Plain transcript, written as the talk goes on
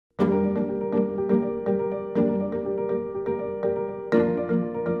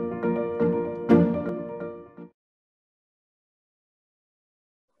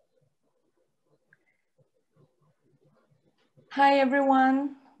Hi,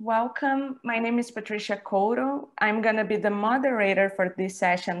 everyone. Welcome. My name is Patricia Couto. I'm going to be the moderator for this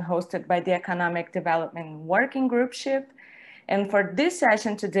session hosted by the Economic Development Working Group SHIP. And for this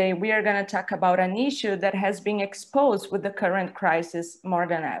session today, we are going to talk about an issue that has been exposed with the current crisis more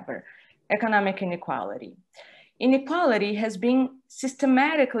than ever, economic inequality. Inequality has been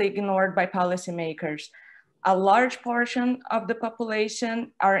systematically ignored by policymakers. A large portion of the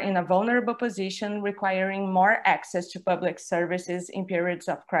population are in a vulnerable position, requiring more access to public services in periods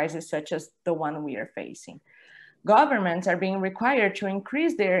of crisis such as the one we are facing. Governments are being required to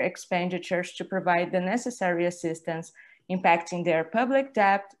increase their expenditures to provide the necessary assistance, impacting their public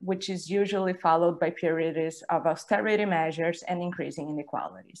debt, which is usually followed by periods of austerity measures and increasing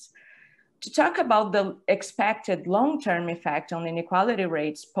inequalities. To talk about the expected long-term effect on inequality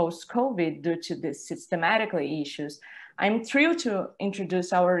rates post-COVID due to these systematically issues, I'm thrilled to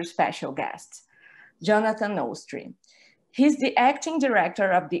introduce our special guest, Jonathan Ostry. He's the acting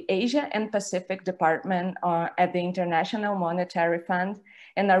director of the Asia and Pacific Department at the International Monetary Fund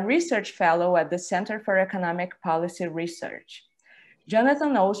and a research fellow at the Center for Economic Policy Research.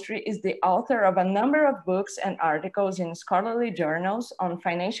 Jonathan Ostry is the author of a number of books and articles in scholarly journals on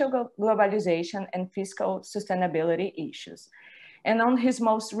financial globalization and fiscal sustainability issues. And on his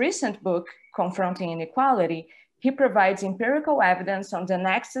most recent book, Confronting Inequality, he provides empirical evidence on the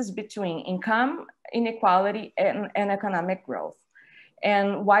nexus between income inequality and economic growth.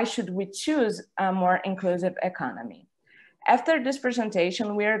 And why should we choose a more inclusive economy? After this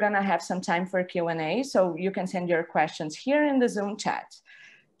presentation, we are going to have some time for Q&A, so you can send your questions here in the Zoom chat.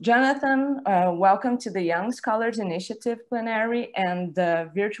 Jonathan, welcome to the Young Scholars Initiative plenary, and the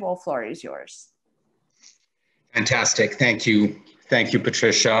virtual floor is yours. Fantastic. Thank you. Thank you,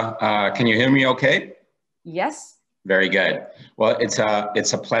 Patricia. Can you hear me okay? Yes. Very good. Well, it's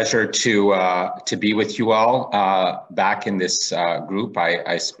a pleasure to be with you all back in this group.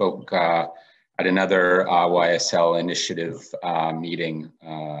 I spoke at another YSL initiative meeting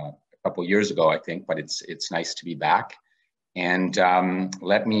a couple years ago, I think, but it's nice to be back. And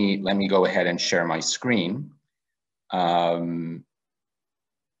let me go ahead and share my screen.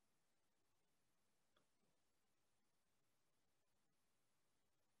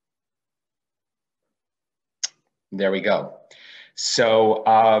 There we go. So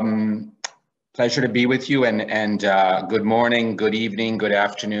pleasure to be with you, and good morning, good evening, good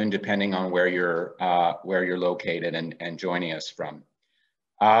afternoon, depending on where you're located and joining us from.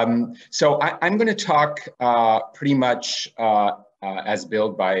 So I'm going to talk pretty much as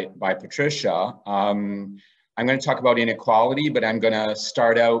billed by Patricia. I'm going to talk about inequality, but I'm going to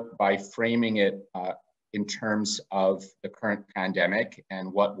start out by framing it in terms of the current pandemic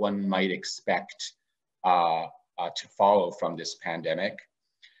and what one might expect to follow from this pandemic.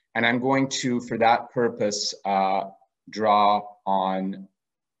 And I'm going to, for that purpose, draw on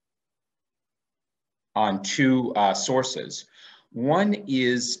two sources. One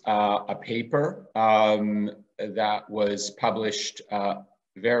is a paper that was published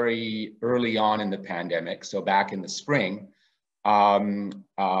very early on in the pandemic, so back in the spring, by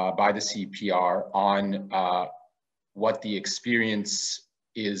the CPR on what the experience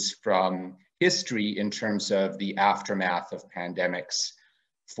is from history in terms of the aftermath of pandemics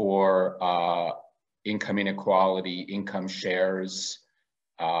for income inequality, income shares,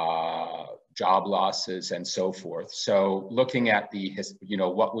 job losses, and so forth. So looking at the,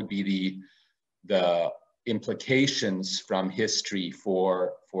 what would be the implications from history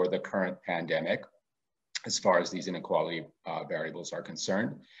for the current pandemic as far as these inequality variables are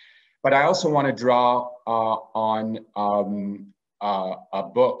concerned. But I also want to draw on a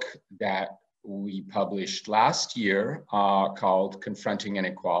book that we published last year called Confronting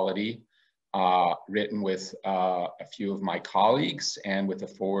Inequality, written with a few of my colleagues and with a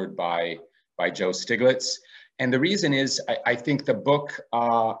foreword by Joe Stiglitz. And the reason is I think the book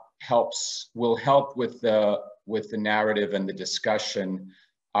will help with the narrative and the discussion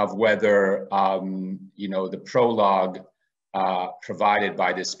of whether the prologue provided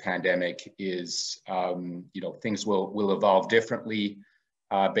by this pandemic is things will evolve differently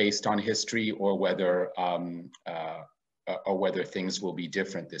based on history, or whether things will be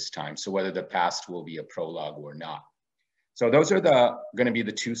different this time. So whether the past will be a prologue or not. So those are going to be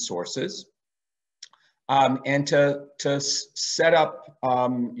the two sources. And to set up,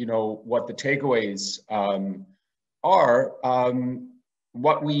 what the takeaways are,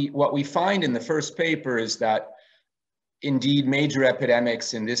 what we find in the first paper is that indeed major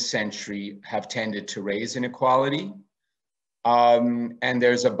epidemics in this century have tended to raise inequality. And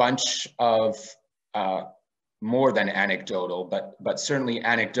there's a bunch of more than anecdotal, but certainly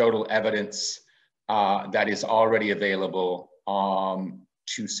anecdotal evidence that is already available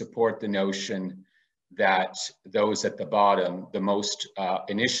to support the notion that those at the bottom, the most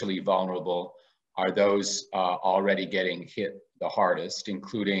initially vulnerable, are those already getting hit the hardest,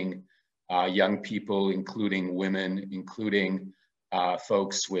 including young people, including women, including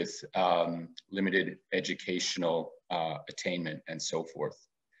folks with limited educational attainment and so forth.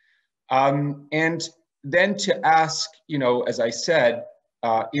 And then to ask, you know, as I said,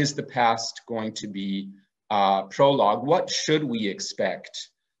 is the past going to be prologue? What should we expect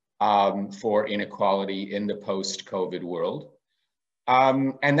for inequality in the post-COVID world?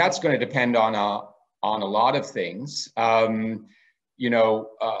 And that's going to depend on a lot of things. You know,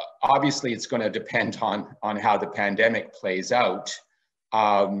 obviously it's going to depend on how the pandemic plays out.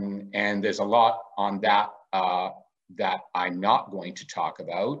 And there's a lot on that that I'm not going to talk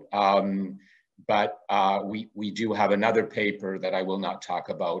about. But we do have another paper that I will not talk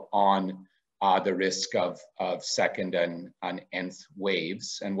about on the risk of second and nth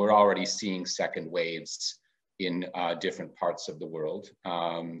waves. And we're already seeing second waves in different parts of the world.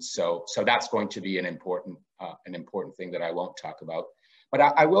 So that's going to be an important thing that I won't talk about. But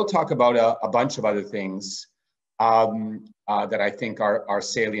I will talk about a bunch of other things that I think are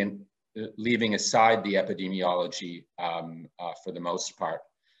salient, leaving aside the epidemiology for the most part.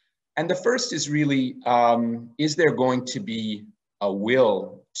 And the first is really, is there going to be a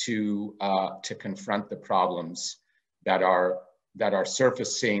will to confront the problems that are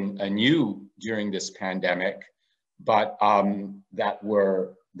surfacing anew during this pandemic, but that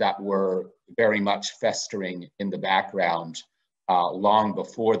were very much festering in the background long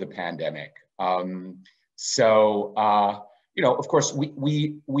before the pandemic. You know, of course,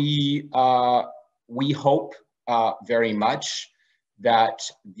 we hope very much that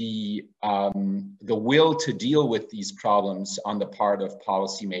the will to deal with these problems on the part of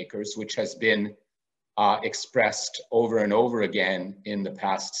policymakers, which has been expressed over and over again in the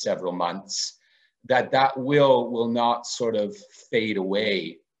past several months, that will not sort of fade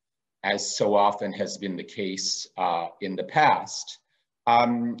away as so often has been the case in the past.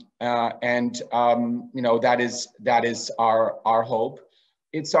 You know, that is our hope.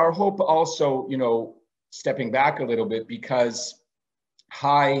 It's our hope also, you know, stepping back a little bit, because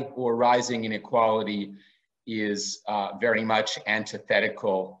high or rising inequality is very much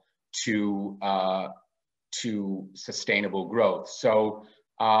antithetical to sustainable growth. So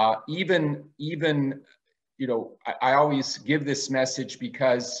even you know, I always give this message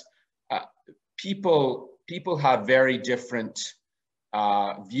because people have very different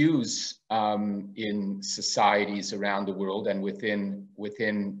views in societies around the world and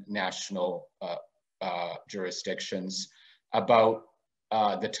within national jurisdictions about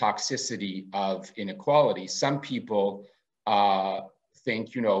the toxicity of inequality. Some people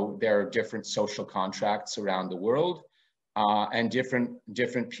think, you know, there are different social contracts around the world, and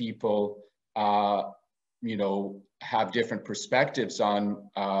different people, you know, have different perspectives on,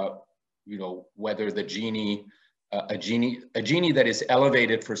 you know, whether the genie, a genie that is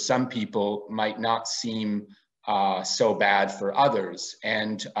elevated for some people might not seem so bad for others.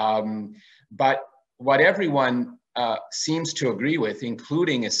 And but what everyone seems to agree with,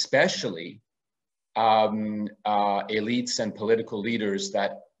 including especially elites and political leaders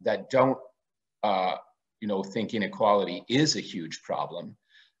that don't, you know, think inequality is a huge problem.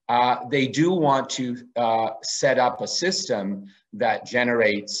 They do want to set up a system that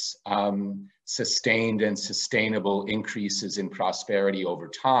generates sustained and sustainable increases in prosperity over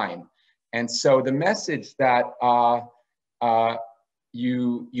time. And so the message that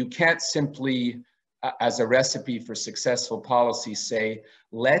you can't simply, as a recipe for successful policy, say,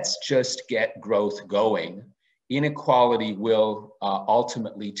 let's just get growth going. Inequality will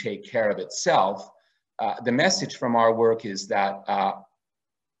ultimately take care of itself. The message from our work is that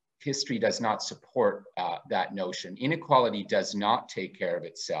history does not support that notion. Inequality does not take care of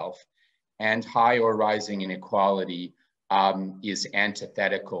itself, and high or rising inequality is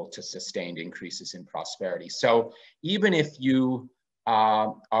antithetical to sustained increases in prosperity. So even if you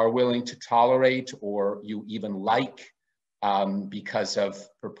are willing to tolerate, or you even like, because of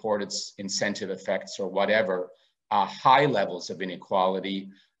purported incentive effects or whatever, high levels of inequality,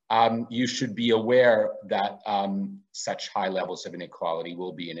 you should be aware that such high levels of inequality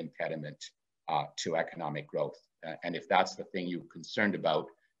will be an impediment to economic growth. And if that's the thing you're concerned about,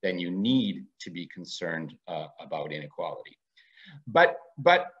 then you need to be concerned about inequality. But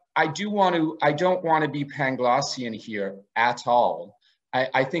I don't want to be Panglossian here at all.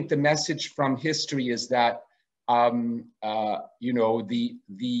 I think the message from history is that you know,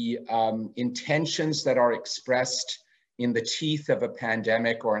 the intentions that are expressed in the teeth of a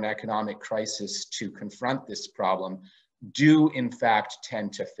pandemic or an economic crisis to confront this problem, do in fact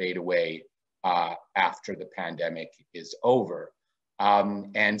tend to fade away after the pandemic is over.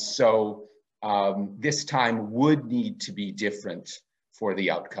 And so this time would need to be different for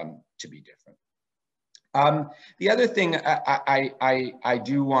the outcome to be different. The other thing I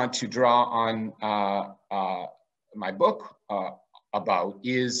do want to draw on my book about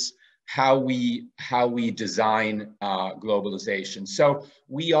is how we design globalization. So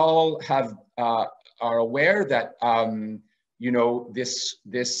we all are aware that you know, this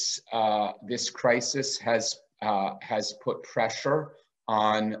crisis has put pressure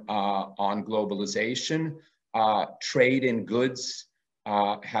on globalization. Trade in goods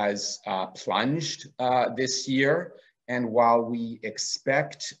has plunged this year, and while we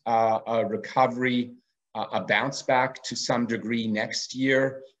expect a recovery, a bounce back to some degree next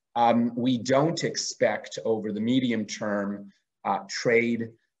year, we don't expect over the medium term trade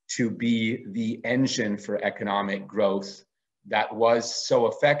to be the engine for economic growth that was so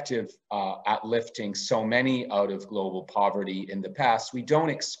effective at lifting so many out of global poverty in the past. We don't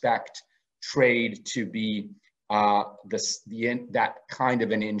expect trade to be that kind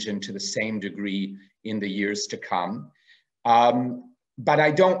of an engine to the same degree in the years to come. But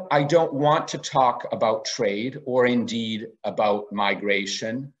I don't want to talk about trade or indeed about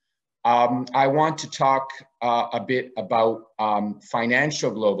migration. I want to talk a bit about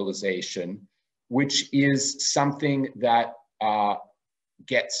financial globalization, which is something that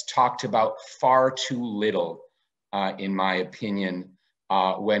gets talked about far too little, in my opinion,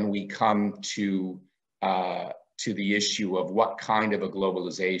 when we come to the issue of what kind of a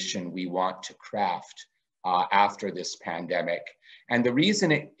globalization we want to craft after this pandemic. And the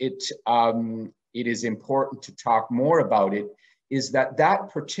reason it is important to talk more about it is that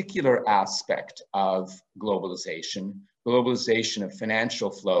particular aspect of globalization of financial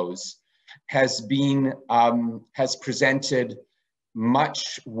flows, has presented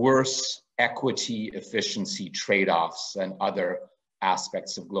much worse equity efficiency trade-offs than other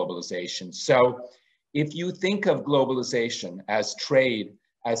aspects of globalization. So if you think of globalization as trade,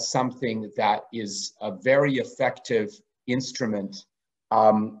 as something that is a very effective instrument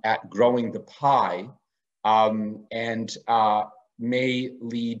at growing the pie, and may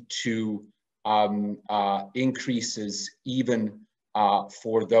lead to increases even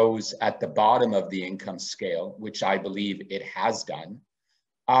for those at the bottom of the income scale, which I believe it has done.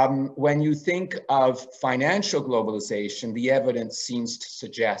 When you think of financial globalization, the evidence seems to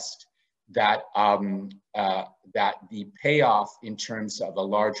suggest that, that the payoff in terms of a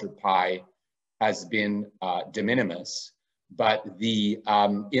larger pie has been de minimis, but the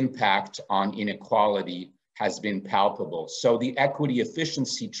impact on inequality has been palpable. So the equity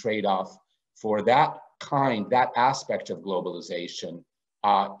efficiency trade-off for that aspect of globalization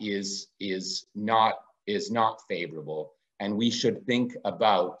is not favorable. And we should think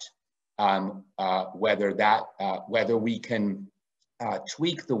about whether we can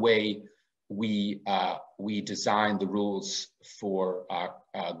tweak the way we design the rules for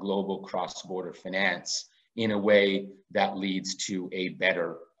global cross-border finance in a way that leads to a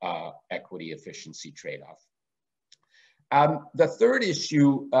better equity efficiency trade-off. The third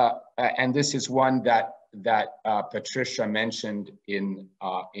issue, and this is one that Patricia mentioned in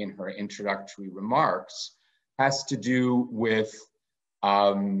her introductory remarks, has to do with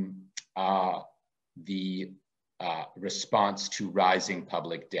the response to rising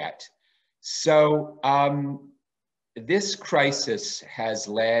public debt. So this crisis has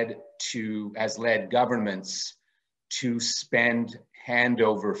led governments to spend hand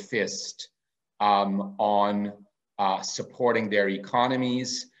over fist on supporting their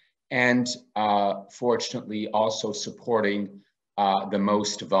economies, and fortunately also supporting the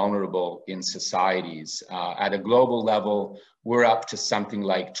most vulnerable in societies. At a global level, we're up to something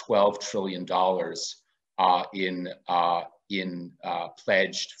like $12 trillion in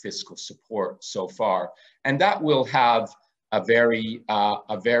pledged fiscal support so far, and that will have a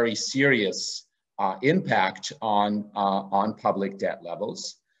very serious impact on public debt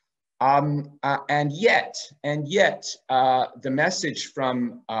levels. And yet, the message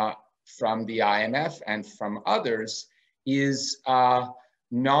from the IMF and from others is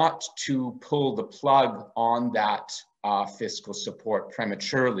not to pull the plug on that fiscal support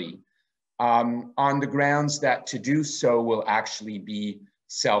prematurely, on the grounds that to do so will actually be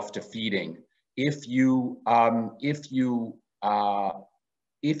self-defeating. If you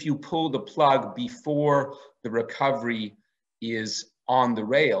pull the plug before the recovery is on the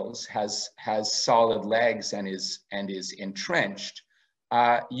rails, has solid legs and is entrenched,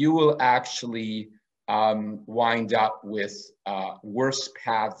 you will actually wind up with worse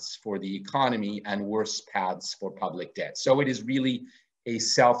paths for the economy and worse paths for public debt. So it is really a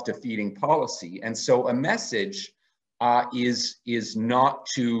self-defeating policy. And so a message is not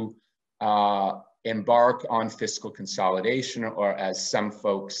to embark on fiscal consolidation, or as some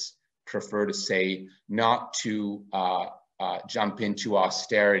folks prefer to say, not to jump into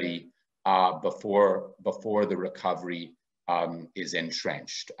austerity before the recovery is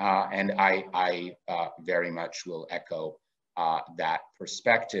entrenched. And I very much will echo that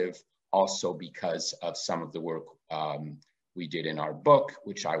perspective, also because of some of the work we did in our book,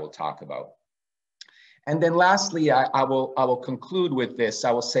 which I will talk about. And then lastly, I will conclude with this.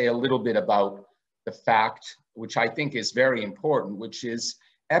 I will say a little bit about the fact, which I think is very important, which is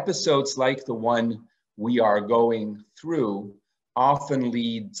episodes like the one we are going through often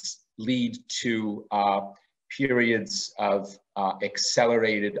lead to periods of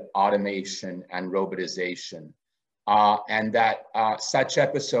accelerated automation and robotization. And that such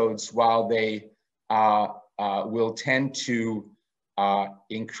episodes, while they will tend to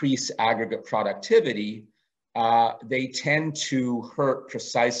increase aggregate productivity, they tend to hurt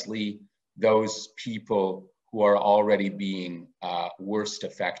precisely those people who are already being worst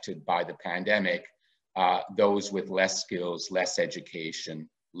affected by the pandemic, those with less skills, less education,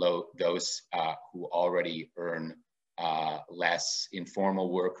 those who already earn less,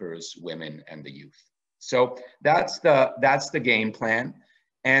 informal workers, women, and the youth. So that's the game plan.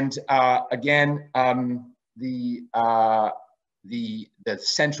 And again, the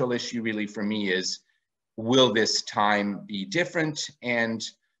central issue really for me is, will this time be different? And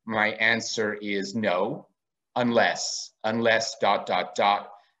my answer is no, unless ...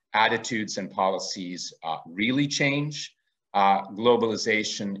 attitudes and policies really change.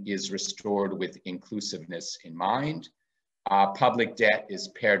 Globalization is restored with inclusiveness in mind. Public debt is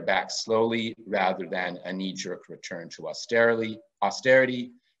pared back slowly rather than a knee-jerk return to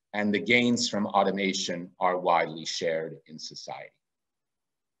austerity, and the gains from automation are widely shared in society.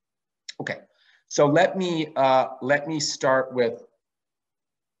 Okay, so let me start with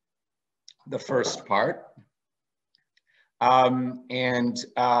the first part.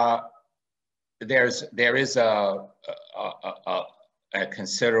 There is a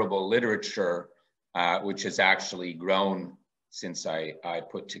considerable literature which has actually grown since I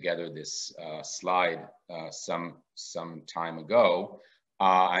put together this slide some time ago,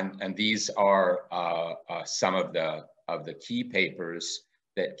 and these are some of the key papers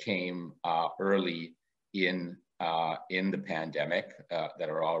that came early in the pandemic that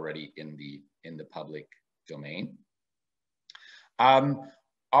are already in the public domain.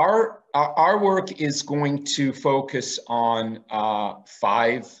 Our work is going to focus on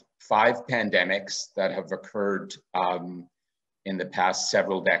five pandemics that have occurred in the past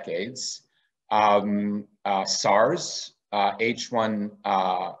several decades. SARS,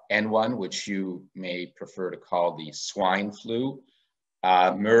 H1N1, which you may prefer to call the swine flu,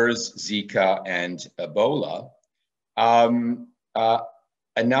 MERS, Zika, and Ebola.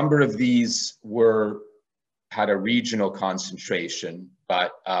 A number of these had a regional concentration,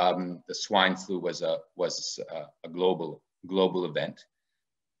 but the swine flu was a global event.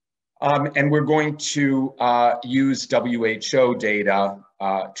 And we're going to use WHO data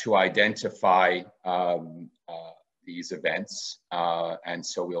to identify these events. And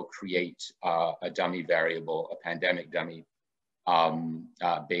so we'll create a dummy variable, a pandemic dummy,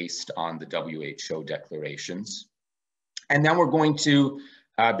 based on the WHO declarations. And then we're going to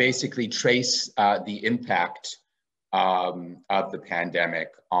basically trace the impact of the pandemic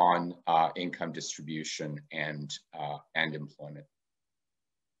on income distribution and employment.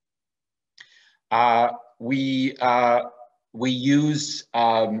 We use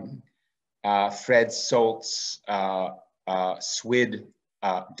Fred Solt's SWID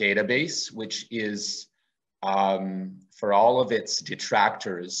database, which is, for all of its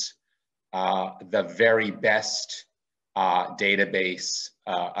detractors, the very best database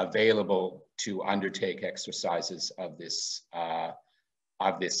available to undertake exercises of this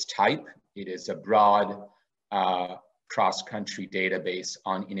type. It is a broad cross-country database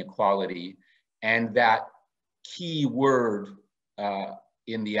on inequality, and that key word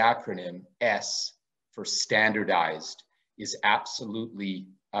in the acronym S for standardized is absolutely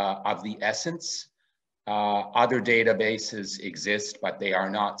of the essence. Other databases exist, but they are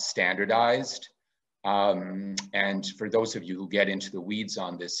not standardized. And for those of you who get into the weeds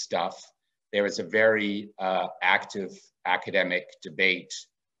on this stuff, there is a very active academic debate,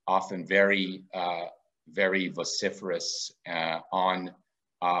 often very vociferous on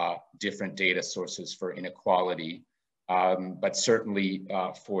different data sources for inequality. But certainly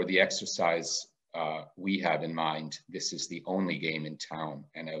for the exercise we have in mind, this is the only game in town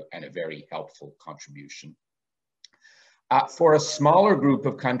and a very helpful contribution. For a smaller group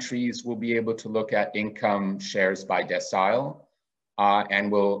of countries, we'll be able to look at income shares by decile,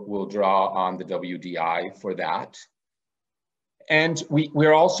 and we'll draw on the WDI for that. And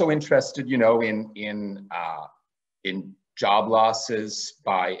we're also interested, you know, in job losses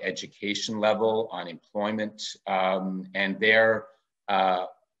by education level, unemployment, and there,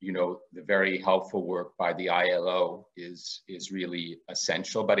 you know, the very helpful work by the ILO is really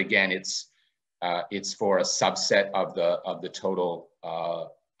essential. But again, it's for a subset of the total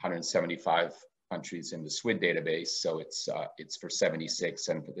 175 countries in the SWID database. So it's for 76,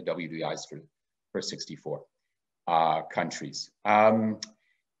 and the WDI is for 64 countries. And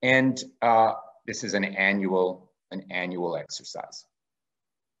this is an annual exercise.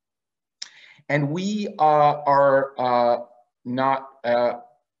 And we are not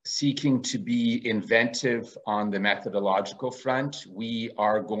seeking to be inventive on the methodological front. We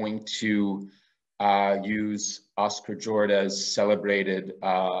are going to use Oscar Jorda's celebrated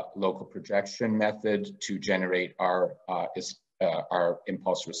local projection method to generate our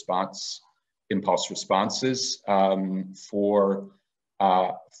impulse responses for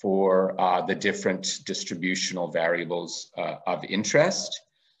the different distributional variables of interest.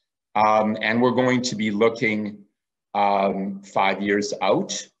 And we're going to be looking 5 years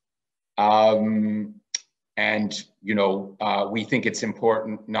out. And, you know, we think it's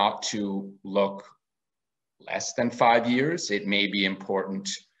important not to look less than 5 years. It may be important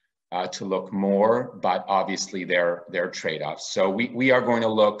to look more, but obviously there are trade-offs. So we are going to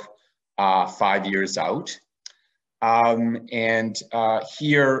look 5 years out. And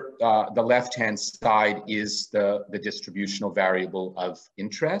here, the left-hand side is the distributional variable of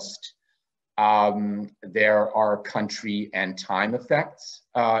interest. There are country and time effects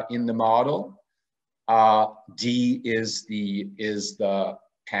in the model. D is the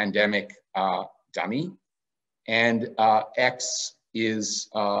pandemic dummy, and X is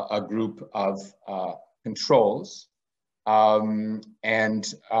a group of controls. And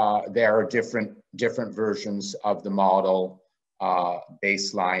there are different versions of the model,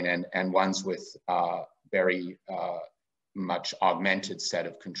 baseline and ones with very much augmented set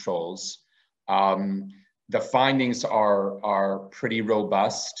of controls. The findings are pretty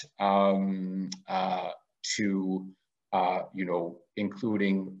robust to, you know,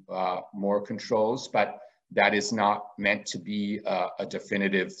 including more controls, but that is not meant to be a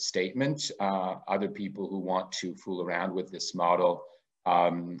definitive statement. Other people who want to fool around with this model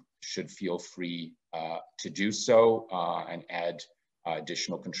should feel free to do so and add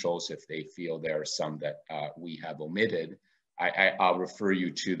additional controls if they feel there are some that we have omitted. I'll refer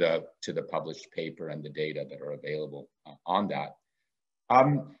you to the published paper and the data that are available on that.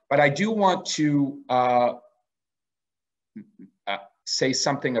 But I do want to say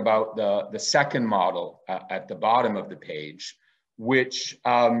something about the second model at the bottom of the page, which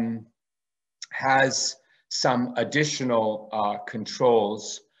has some additional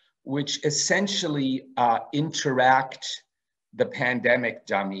controls which essentially interact the pandemic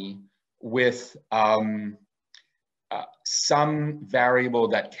dummy with some variable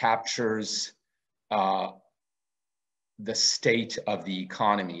that captures the state of the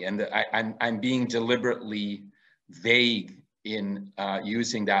economy. And I'm being deliberately vague in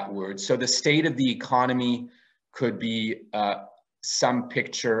using that word. So the state of the economy could be some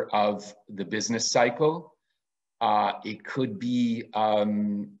picture of the business cycle. It could be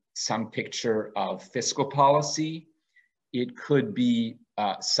some picture of fiscal policy. It could be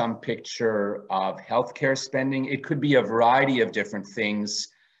some picture of healthcare spending. It could be a variety of different things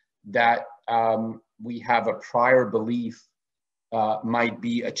that we have a prior belief might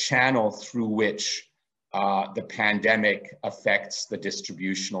be a channel through which the pandemic affects the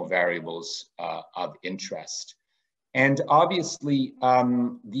distributional variables of interest. And obviously,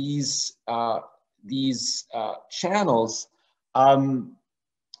 these channels,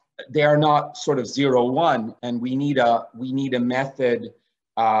 they are not sort of 0-1, and we need a method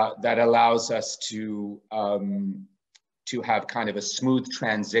that allows us to have kind of a smooth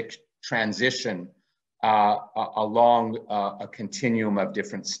transition along a continuum of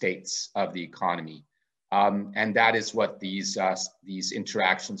different states of the economy. And that is what these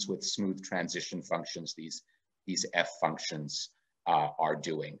interactions with smooth transition functions, these F functions, are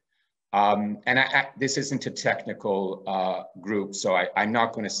doing. And this isn't a technical group, so I'm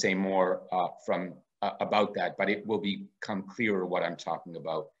not going to say more about that, but it will become clearer what I'm talking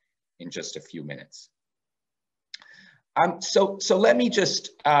about in just a few minutes. So let me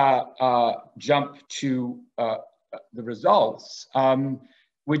just jump to the results.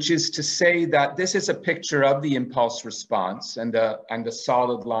 which is to say that this is a picture of the impulse response, and the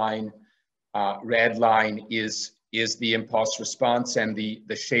solid line, red line is the impulse response, and the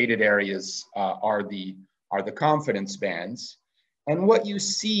shaded areas are the confidence bands. And what you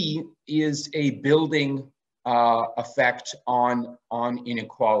see is a building effect on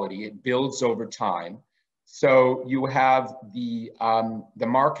inequality. It builds over time. So you have the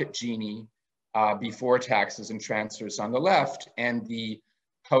market Gini before taxes and transfers on the left, and the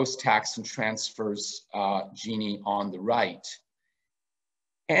post-tax and transfers Gini on the right.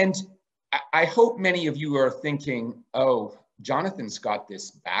 And I hope many of you are thinking, oh, Jonathan's got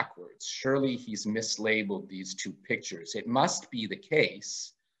this backwards. Surely he's mislabeled these two pictures. It must be the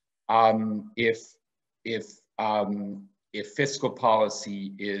case if fiscal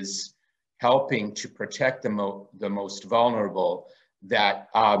policy is helping to protect the most vulnerable, that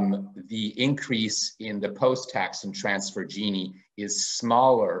the increase in the post-tax and transfer Gini is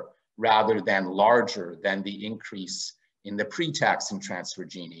smaller rather than larger than the increase in the pre-tax and transfer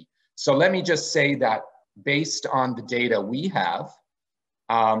Gini. So let me just say that based on the data we have,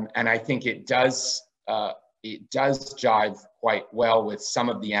 and I think it does jive quite well with some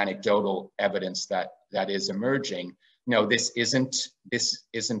of the anecdotal evidence that is emerging. No, this isn't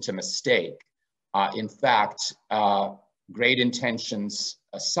a mistake. In fact, great intentions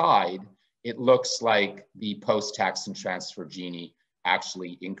aside, it looks like the post-tax and transfer Gini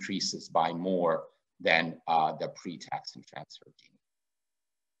actually increases by more than the pre-tax and transfer Gini.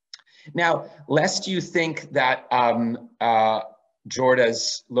 Now, lest you think that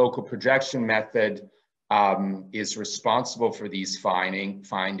Jorda's local projection method is responsible for these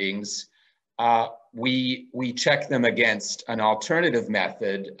findings, we check them against an alternative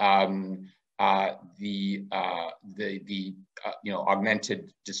method,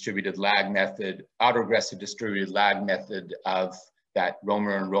 augmented distributed lag method, autoregressive distributed lag method that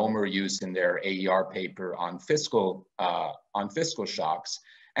Romer and Romer used in their AER paper on fiscal shocks.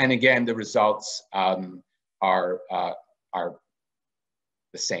 And again, the results are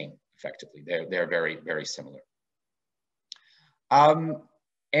the same, effectively. They're very, very similar.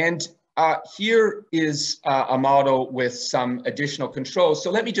 Here is a model with some additional controls.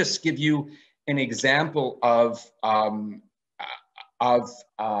 So let me just give you an example of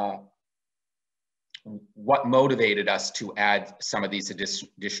what motivated us to add some of these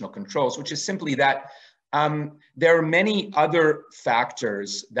additional controls, which is simply that there are many other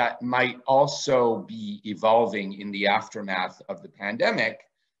factors that might also be evolving in the aftermath of the pandemic,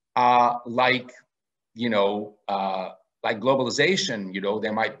 like globalization.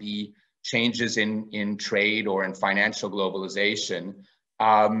 There might be changes in trade or in financial globalization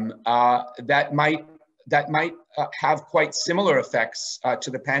that might have quite similar effects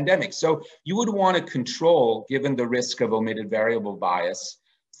to the pandemic. So you would want to control, given the risk of omitted variable bias,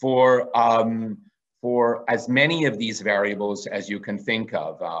 for as many of these variables as you can think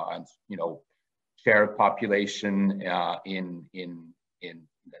of. Share of population in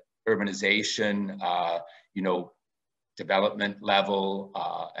urbanization, development level,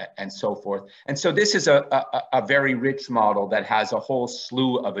 and so forth. And so this is a very rich model that has a whole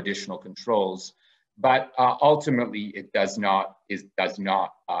slew of additional controls, but ultimately it does not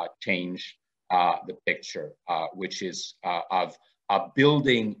change the picture, which is of a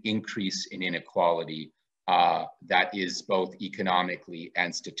building increase in inequality that is both economically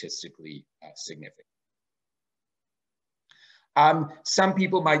and statistically significant. Some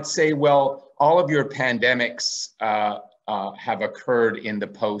people might say, well, all of your pandemics have occurred in the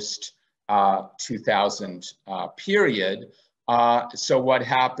post-2000 period. So what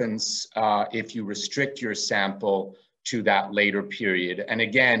happens if you restrict your sample to that later period? And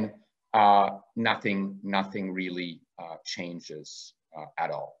again, nothing really changes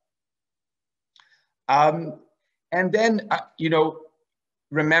at all. And then,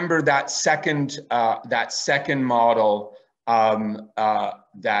 remember that second model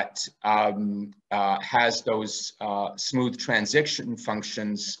that has those smooth transition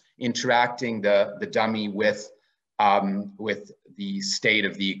functions interacting the dummy with the state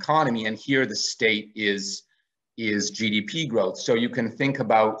of the economy. And here the state is GDP growth. So you can think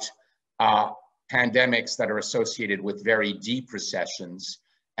about pandemics that are associated with very deep recessions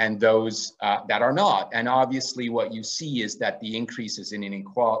and those that are not. And obviously what you see is that the increases in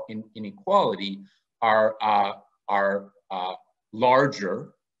inequality are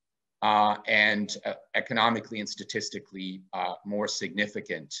larger and economically and statistically more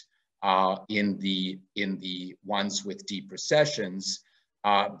significant in the ones with deep recessions,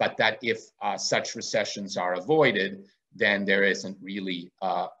 but that if such recessions are avoided, then there isn't really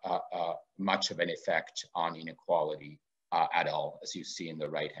much of an effect on inequality at all, as you see in the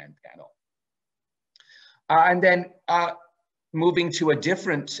right-hand panel. And then moving to a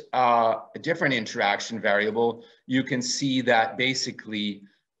different interaction variable, you can see that basically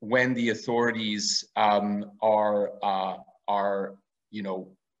when the authorities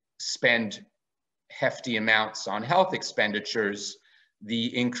spend hefty amounts on health expenditures,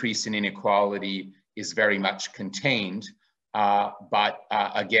 the increase in inequality is very much contained, but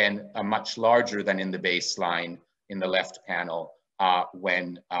again, much larger than in the baseline in the left panel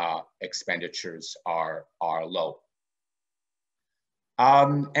when expenditures are low.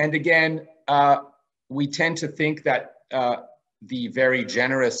 And again, we tend to think that the very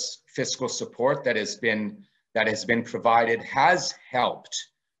generous fiscal support that has been provided has helped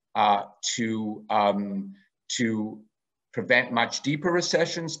to prevent much deeper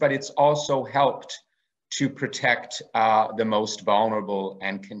recessions, but it's also helped to protect the most vulnerable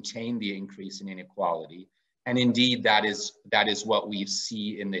and contain the increase in inequality. And indeed, that is what we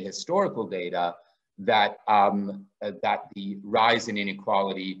see in the historical data, that the rise in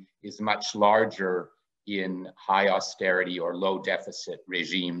inequality is much larger in high austerity or low deficit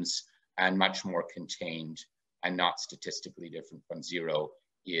regimes and much more contained and not statistically different from zero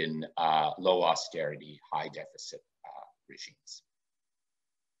in low austerity, high deficit regimes.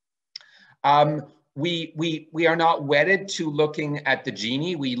 We are not wedded to looking at the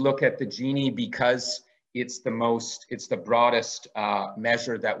Gini. We look at the Gini because it's the broadest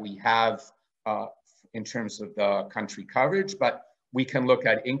measure that we have in terms of the country coverage, but we can look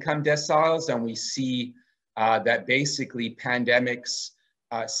at income deciles, and we see that basically pandemics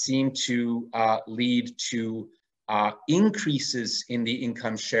seem to lead to increases in the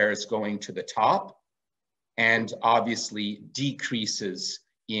income shares going to the top, and obviously decreases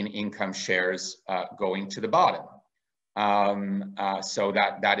in income shares going to the bottom. So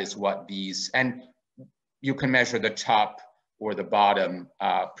that is what these, and you can measure the top or the bottom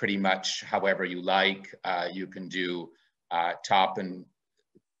pretty much however you like. You can do top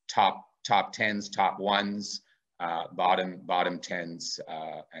tens, top ones, bottom tens,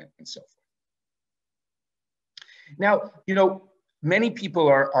 and so forth. Now, many people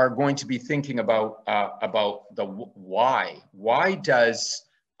are going to be thinking about the why. Why does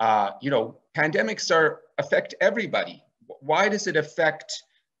pandemics affect everybody? Why does it affect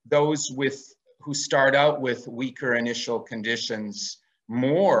those who start out with weaker initial conditions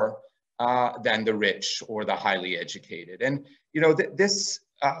more than the rich or the highly educated? And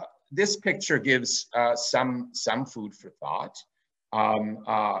this picture gives some food for thought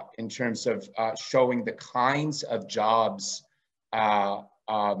in terms of showing the kinds of jobs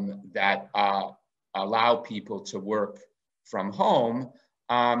that allow people to work from home,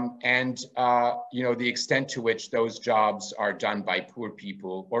 and the extent to which those jobs are done by poor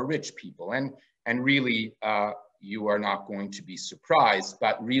people or rich people. And really, you are not going to be surprised,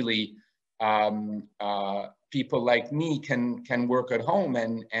 but really, people like me can work at home,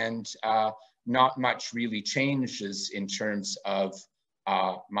 and not much really changes in terms of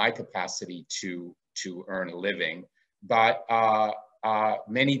my capacity to earn a living. But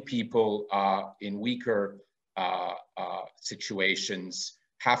many people in weaker situations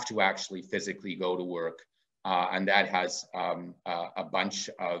have to actually physically go to work, and that has a bunch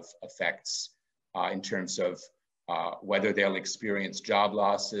of effects in terms of whether they'll experience job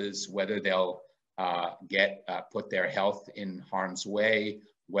losses, whether they'll put their health in harm's way,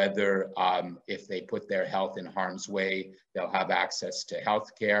 whether if they put their health in harm's way, they'll have access to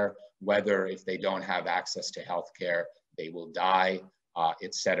healthcare, whether if they don't have access to healthcare, they will die,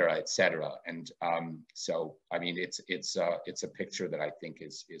 et cetera, et cetera. And so, I mean, it's a picture that I think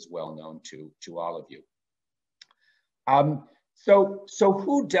is well known to all of you. So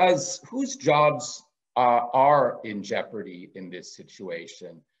whose jobs are in jeopardy in this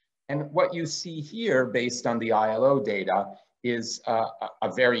situation? And what you see here, based on the ILO data, is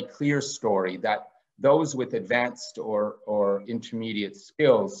a very clear story that those with advanced or intermediate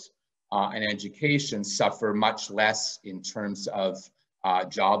skills and education suffer much less in terms of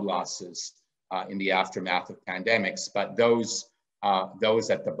job losses in the aftermath of pandemics, but those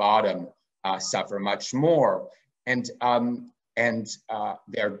at the bottom suffer much more, and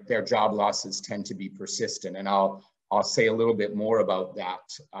their job losses tend to be persistent. And I'll say a little bit more about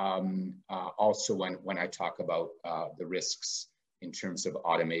that also when I talk about the risks in terms of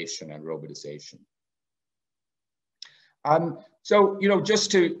automation and robotization. So,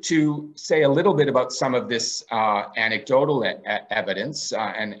 just to say a little bit about some of this anecdotal evidence,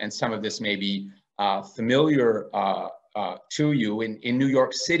 and some of this may be familiar to you. In New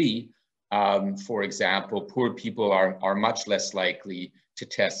York City, for example, poor people are much less likely to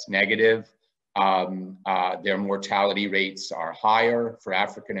test negative Their mortality rates are higher. For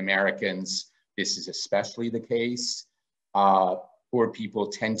African Americans, this is especially the case. Poor people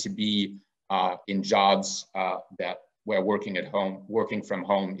tend to be in jobs where working from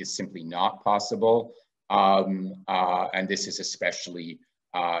home is simply not possible. And this is especially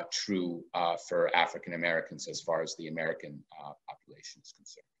true for African Americans as far as the American population is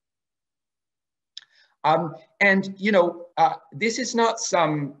concerned. And you know, this is not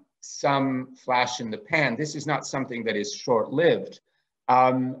some flash in the pan. This is not something that is short-lived.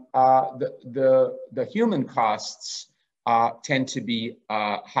 The human costs tend to be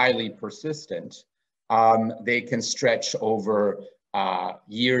highly persistent. They can stretch over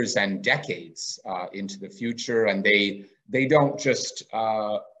years and decades into the future, and they don't just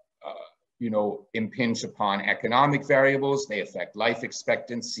you know, impinge upon economic variables. They affect life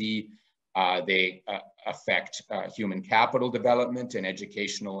expectancy. They affect human capital development and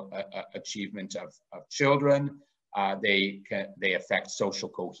educational achievement of children. They affect social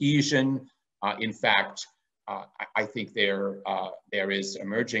cohesion. In fact, I think there is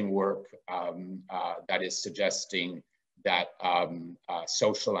emerging work that is suggesting that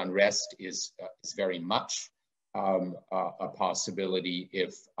social unrest is very much a possibility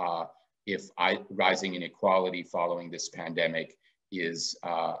if rising inequality following this pandemic is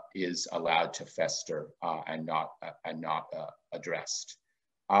allowed to fester and not addressed.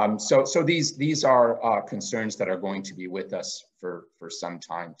 So these are concerns that are going to be with us for some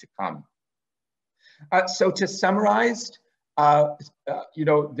time to come. So to summarize, you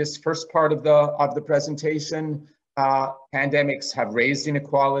know, this first part of the presentation, pandemics have raised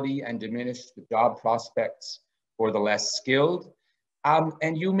inequality and diminished the job prospects for the less skilled.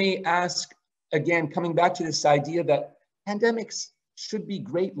 And you may ask, again, coming back to this idea that pandemics should be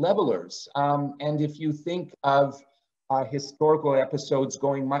great levelers. And if you think of historical episodes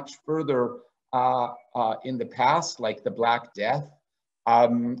going much further in the past, like the Black Death,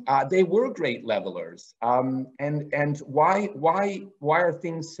 they were great levelers. And why are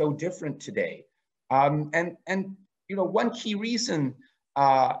things so different today? And you know, one key reason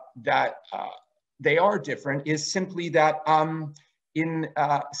that they are different is simply that in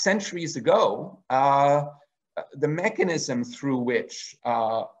centuries ago, the mechanism through which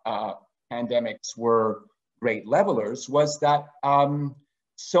pandemics were great levelers was that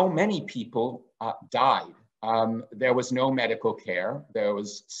so many people died. There was no medical care.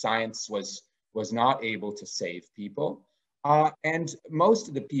 Science was not able to save people. And most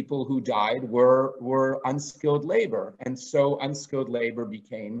of the people who died were unskilled labor. And so unskilled labor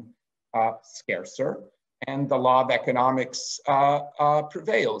became scarcer, and the law of economics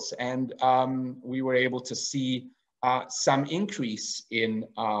prevails. And we were able to see some increase in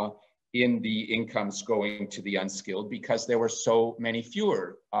the incomes going to the unskilled because there were so many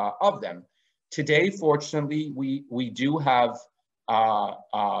fewer of them. Today, fortunately, we do have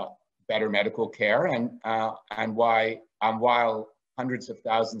better medical care, and while hundreds of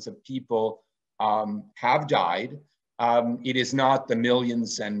thousands of people have died, it is not the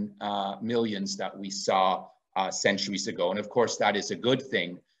millions and millions that we saw centuries ago. And of course, that is a good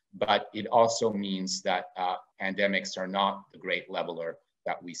thing, but it also means that pandemics are not the great leveler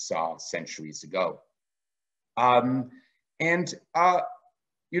that we saw centuries ago.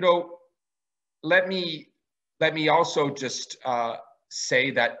 You know, let me also just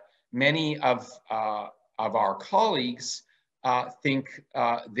say that many of our colleagues think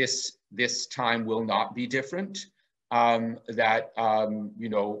this time will not be different. That you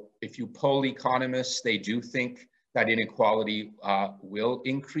know, if you poll economists, they do think that inequality will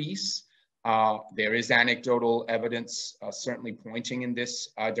increase. There is anecdotal evidence certainly pointing in this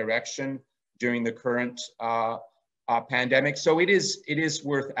direction during the current pandemic. So it is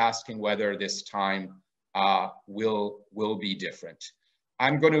worth asking whether this time will be different.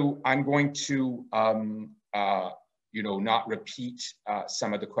 I'm going to you know, not repeat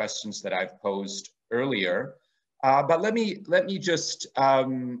some of the questions that I've posed earlier, but let me just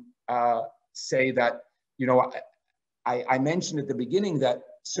say that, you know, I mentioned at the beginning that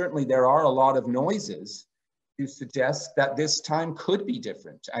certainly there are a lot of noises to suggest that this time could be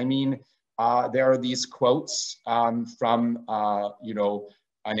different. I mean, there are these quotes from, you know,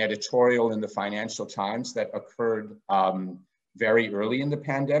 an editorial in the Financial Times that occurred very early in the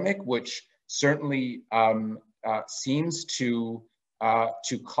pandemic, which certainly seems to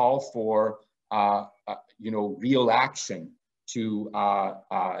call for, you know, real action to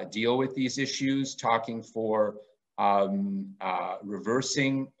deal with these issues, talking for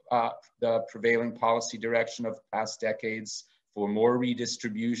reversing the prevailing policy direction of past decades, for more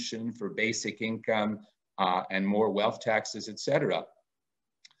redistribution, for basic income, and more wealth taxes, etc.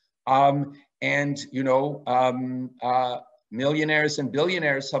 And, you know, millionaires and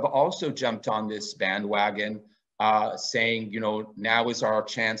billionaires have also jumped on this bandwagon, saying, you know, now is our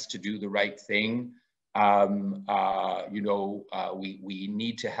chance to do the right thing. You know, we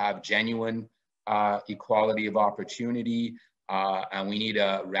need to have genuine equality of opportunity, and we need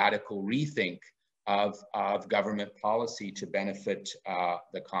a radical rethink of government policy to benefit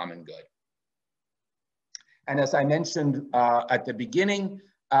the common good. And as I mentioned at the beginning,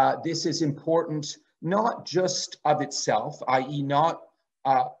 this is important not just of itself, i.e. not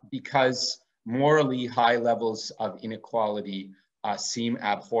because morally high levels of inequality seem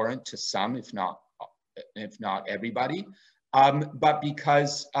abhorrent to some, if not everybody, but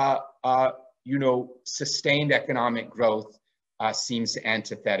because you know, sustained economic growth seems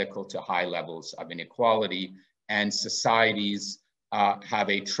antithetical to high levels of inequality, and societies have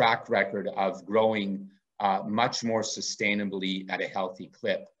a track record of growing much more sustainably at a healthy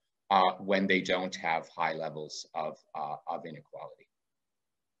clip when they don't have high levels of inequality.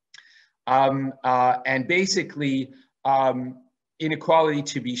 And basically, inequality,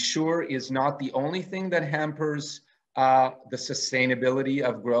 to be sure, is not the only thing that hampers the sustainability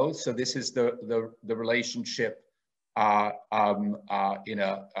of growth. So this is the relationship in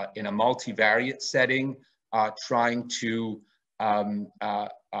a multivariate setting, trying to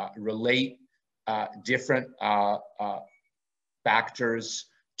relate different factors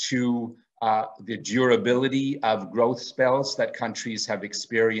to the durability of growth spells that countries have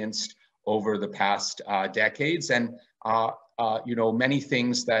experienced over the past decades. And you know, many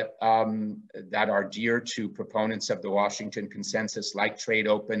things that that are dear to proponents of the Washington Consensus, like trade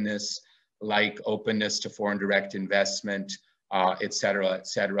openness, like openness to foreign direct investment, et cetera,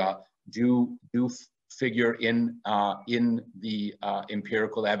 do figure in the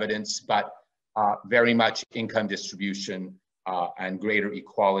empirical evidence, but very much income distribution and greater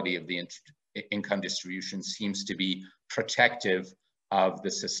equality of the income distribution seems to be protective of the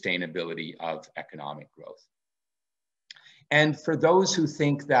sustainability of economic growth. And for those who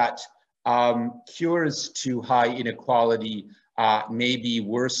think that cures to high inequality may be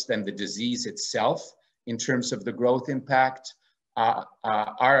worse than the disease itself in terms of the growth impact,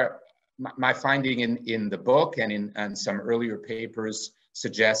 my finding in the book and in some earlier papers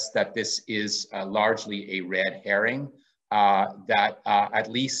suggests that this is largely a red herring, that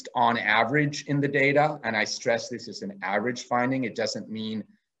at least on average in the data, and I stress this is an average finding, it doesn't mean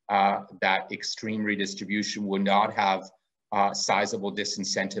that extreme redistribution would not have sizable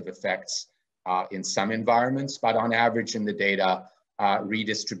disincentive effects in some environments, but on average in the data,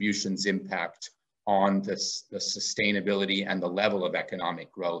 redistribution's impact on the sustainability and the level of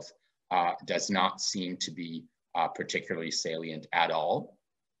economic growth does not seem to be particularly salient at all.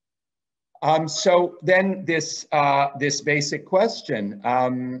 So then this basic question,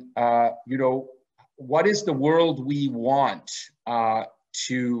 you know, what is the world we want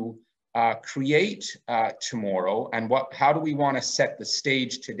to create tomorrow, and how do we want to set the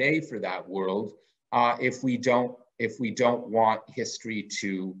stage today for that world if we don't want history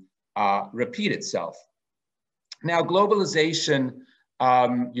to repeat itself? Now, globalization,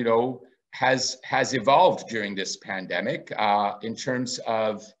 you know, has evolved during this pandemic in terms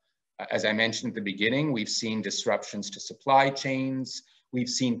of, as I mentioned at the beginning, we've seen disruptions to supply chains. We've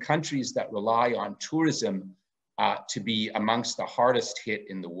seen countries that rely on tourism to be amongst the hardest hit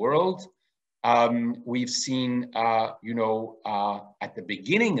in the world. We've seen, you know, at the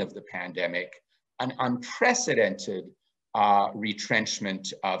beginning of the pandemic, an unprecedented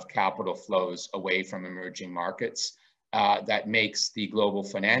retrenchment of capital flows away from emerging markets that makes the global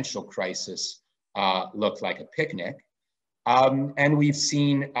financial crisis look like a picnic. And we've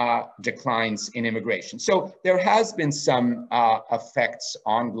seen declines in immigration. So there has been some effects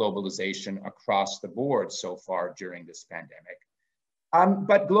on globalization across the board so far during this pandemic.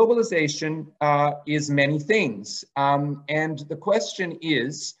 But globalization is many things. And the question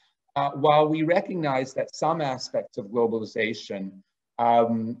is, while we recognize that some aspects of globalization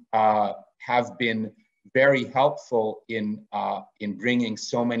have been very helpful in bringing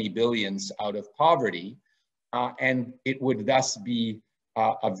so many billions out of poverty, and it would thus be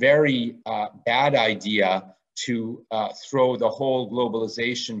a very bad idea to throw the whole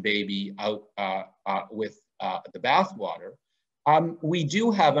globalization baby out with the bathwater. We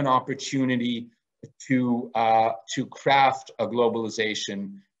do have an opportunity to craft a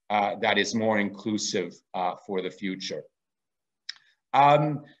globalization that is more inclusive for the future.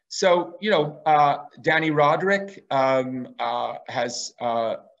 So, you know, Danny Roderick has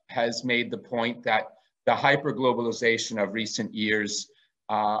made the point that the hyperglobalization of recent years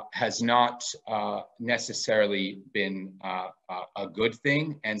has not necessarily been a good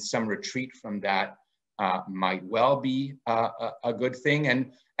thing, and some retreat from that might well be a good thing.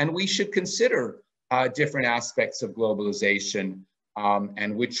 And we should consider different aspects of globalization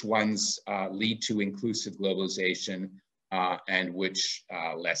and which ones lead to inclusive globalization and which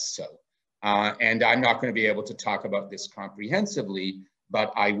less so. And I'm not going to be able to talk about this comprehensively,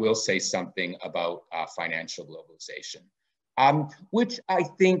 but I will say something about financial globalization, which I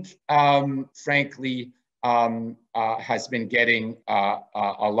think, frankly, has been getting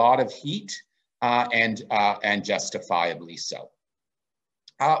a lot of heat and justifiably so.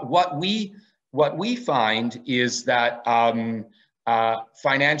 What we find is that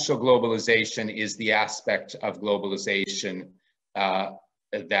financial globalization is the aspect of globalization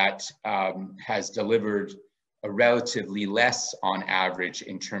that has delivered a relatively less on average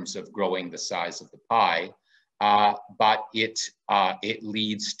in terms of growing the size of the pie, but it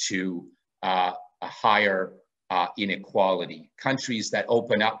leads to a higher inequality. Countries that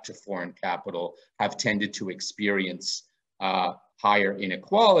open up to foreign capital have tended to experience higher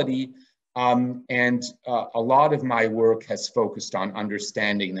inequality. And a lot of my work has focused on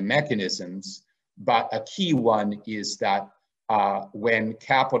understanding the mechanisms, but a key one is that when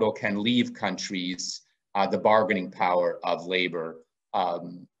capital can leave countries, the bargaining power of labor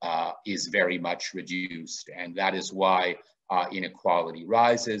is very much reduced. And that is why inequality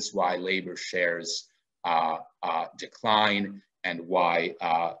rises, why labor shares decline, and why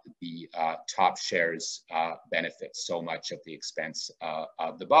the top shares benefit so much at the expense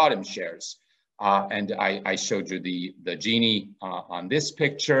of the bottom shares. And I showed you the Gini on this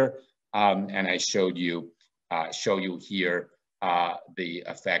picture, and I showed you show you here the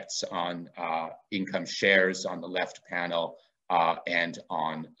effects on income shares on the left panel and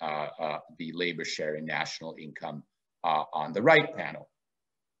on the labor share in national income on the right panel.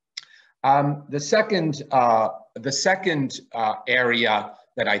 The second area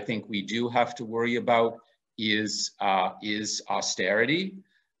that I think we do have to worry about is austerity,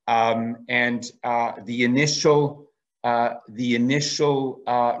 and the initial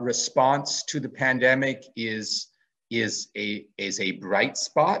response to the pandemic is a bright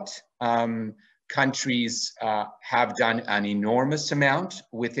spot. Countries have done an enormous amount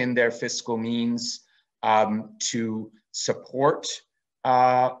within their fiscal means to support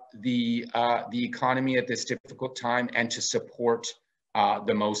the economy at this difficult time and to support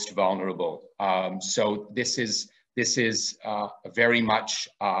the most vulnerable. So this is very much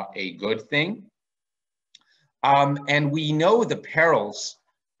a good thing. And we know the perils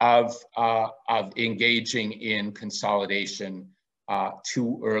of engaging in consolidation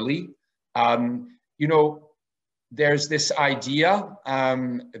too early. You know, there's this idea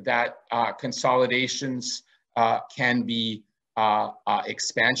that consolidations can be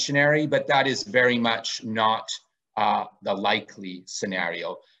expansionary, but that is very much not the likely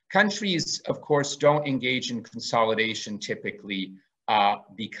scenario. Countries, of course, don't engage in consolidation typically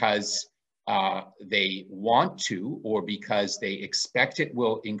because they want to, or because they expect it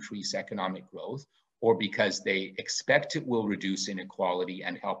will increase economic growth, or because they expect it will reduce inequality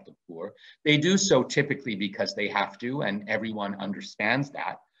and help the poor. They do so typically because they have to, and everyone understands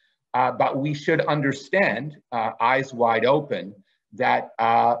that. But we should understand, eyes wide open, that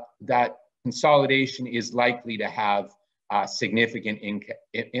that consolidation is likely to have significant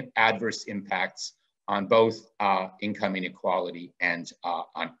adverse impacts on both income inequality and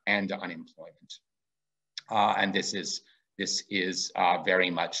unemployment. And this is very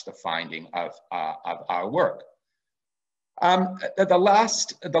much the finding of our work. The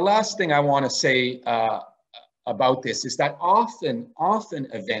last thing I want to say about this is that often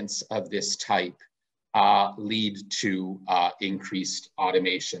events of this type lead to increased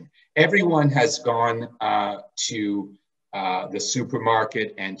automation. Everyone has gone to the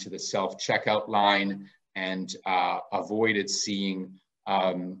supermarket and to the self-checkout line and avoided seeing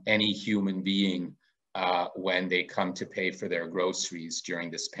any human being when they come to pay for their groceries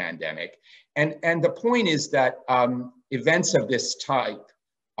during this pandemic. And the point is that events of this type,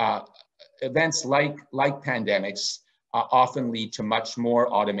 events like pandemics, often lead to much more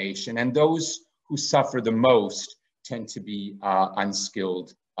automation, and those who suffer the most tend to be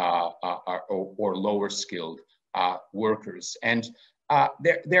unskilled or lower skilled workers. And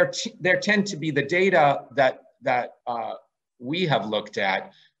there tend to be, the data that we have looked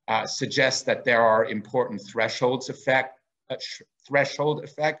at suggests that there are important threshold effects,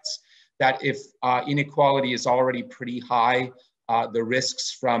 that if inequality is already pretty high, the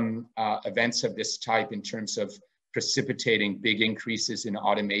risks from events of this type in terms of precipitating big increases in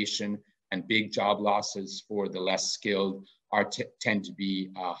automation and big job losses for the less skilled tend to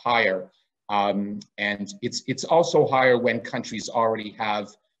be higher. And it's also higher when countries already have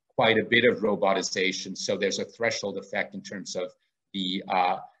quite a bit of robotization. So there's a threshold effect in terms of the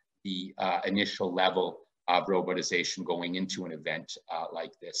initial level of robotization going into an event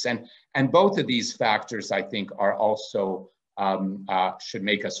like this. And both of these factors, I think, are also should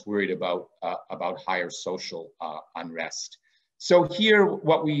make us worried about higher social unrest. So here,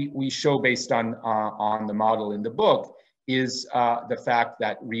 what we show based on the model in the book is the fact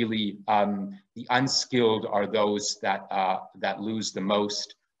that really the unskilled are those that lose the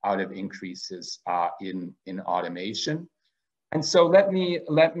most out of increases in automation. And so let me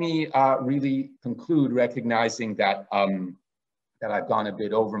really conclude, recognizing that that I've gone a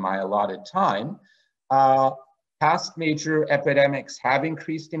bit over my allotted time. Past major epidemics have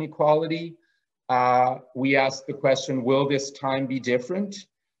increased inequality. We ask the question, will this time be different?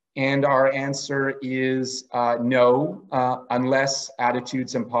 And our answer is no, unless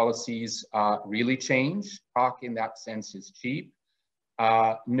attitudes and policies really change. Talk in that sense is cheap.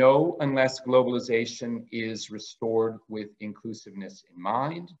 No, unless globalization is restored with inclusiveness in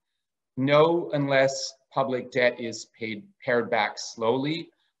mind. No, unless public debt is pared back slowly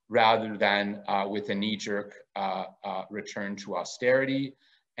rather than with a knee-jerk return to austerity.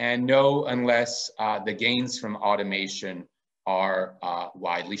 And no, unless the gains from automation are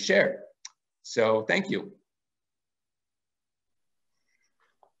widely shared. So thank you.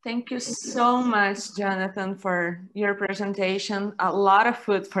 Thank you so much, Jonathan, for your presentation. A lot of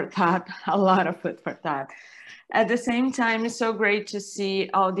food for thought, a lot of food for thought. At the same time, it's so great to see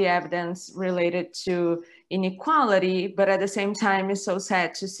all the evidence related to inequality, but at the same time, it's so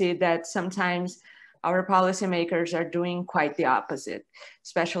sad to see that sometimes our policymakers are doing quite the opposite,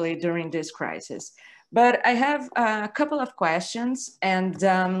 especially during this crisis. But I have a couple of questions, and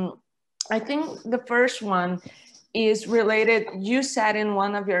I think the first one is related. You said in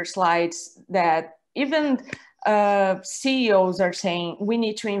one of your slides that even CEOs are saying we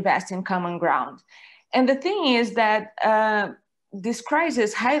need to invest in common ground. And the thing is that this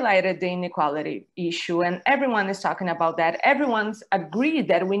crisis highlighted the inequality issue, and everyone is talking about that. Everyone's agreed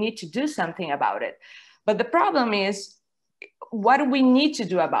that we need to do something about it. But the problem is, what do we need to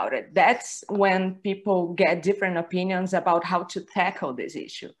do about it? That's when people get different opinions about how to tackle this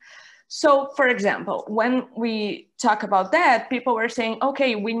issue. So, for example, when we talk about that, people were saying,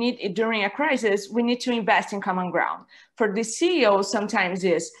 okay, we need, during a crisis, we need to invest in common ground. For the CEOs, sometimes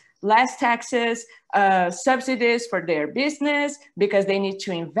it's less taxes, subsidies for their business, because they need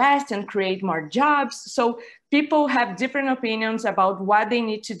to invest and create more jobs. So people have different opinions about what they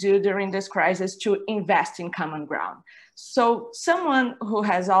need to do during this crisis to invest in common ground. So someone who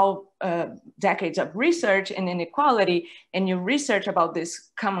has all decades of research in inequality, and you research about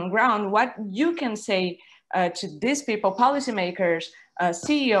this common ground, what you can say to these people, policymakers,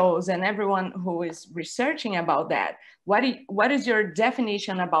 CEOs, and everyone who is researching about that, what is your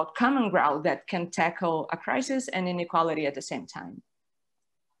definition about common ground that can tackle a crisis and inequality at the same time?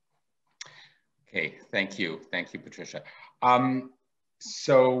 Okay, thank you, Patricia.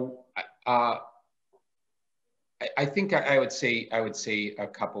 I think I would say a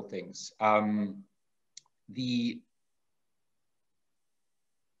couple things. I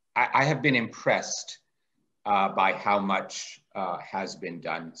have been impressed by how much has been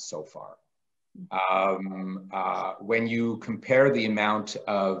done so far. When you compare the amount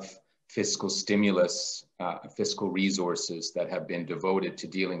of fiscal stimulus, fiscal resources that have been devoted to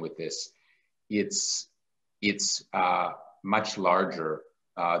dealing with this, it's much larger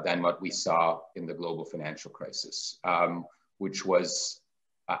than what we saw in the global financial crisis, which was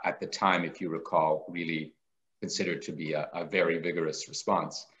at the time, if you recall, really considered to be a very vigorous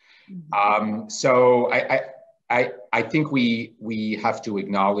response. So I think we have to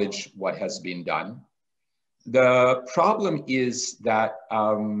acknowledge what has been done. The problem is that,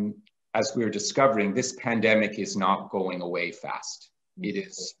 as we're discovering, this pandemic is not going away fast. It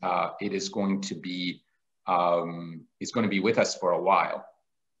is going to be with us for a while.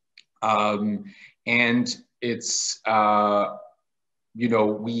 And it's, you know,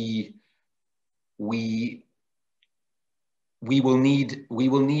 we will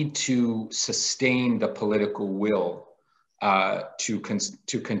need to sustain the political will to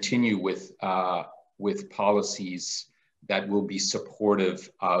continue with policies that will be supportive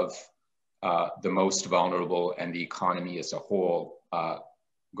of the most vulnerable and the economy as a whole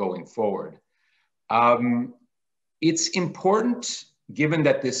going forward. It's important, given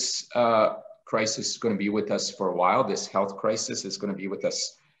that this crisis is going to be with us for a while, this health crisis is going to be with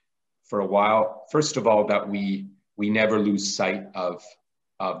us for a while, first of all, that we never lose sight of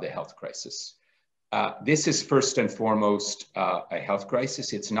the health crisis. this is first and foremost a health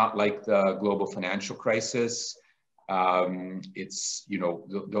crisis. It's not like the global financial crisis. It's, you know,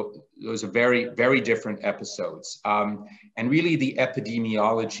 those are very, very different episodes. And really the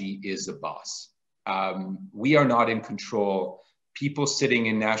epidemiology is the boss. We are not in control. People sitting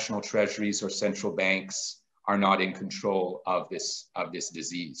in national treasuries or central banks are not in control of this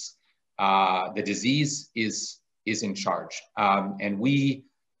disease. The disease is in charge. And we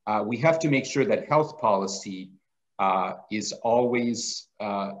have to make sure that health policy is always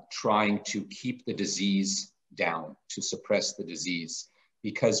trying to keep the disease down, to suppress the disease,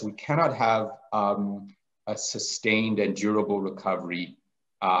 because we cannot have a sustained and durable recovery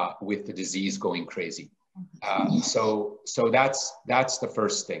with the disease going crazy. So that's the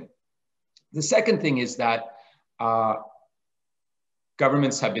first thing. The second thing is that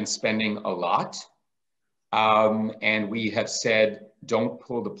governments have been spending a lot, and we have said, don't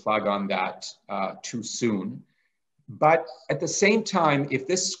pull the plug on that too soon. But at the same time, if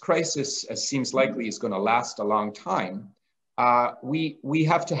this crisis, as seems likely, is going to last a long time, we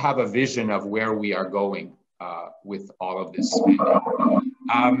have to have a vision of where we are going with all of this spending.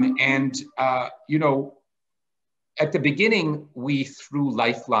 You know, at the beginning, we threw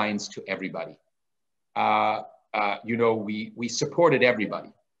lifelines to everybody. You know, we supported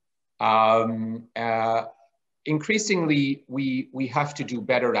everybody. Increasingly, we have to do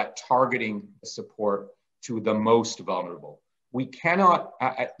better at targeting the support to the most vulnerable. We cannot,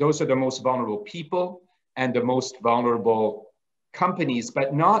 those are the most vulnerable people and the most vulnerable companies,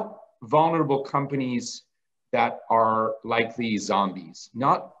 but not vulnerable companies that are likely zombies,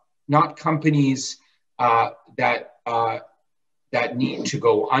 not companies that need to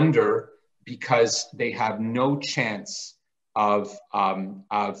go under because they have no chance of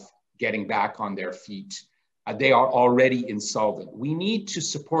getting back on their feet. They are already insolvent. We need to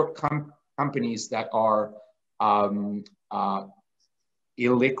support companies that are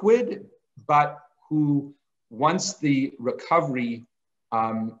illiquid, but who, once the recovery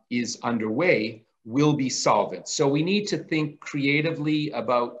is underway, will be solvent. So we need to think creatively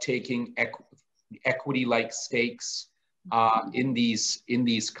about taking equity-like stakes in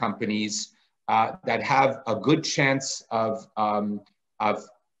these companies that have a good chance of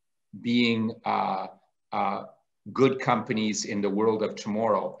being good companies in the world of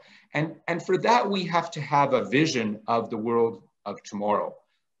tomorrow. And for that, we have to have a vision of the world of tomorrow.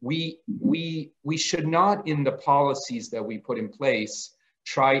 We should not, in the policies that we put in place,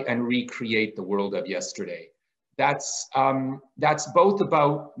 try and recreate the world of yesterday. That's both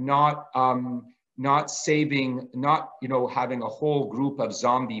about not saving, you know, having a whole group of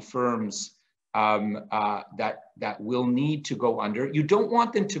zombie firms that will need to go under. You don't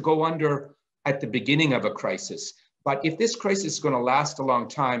want them to go under at the beginning of a crisis, but if this crisis is going to last a long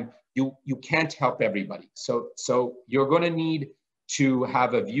time, you can't help everybody. So you're going to need to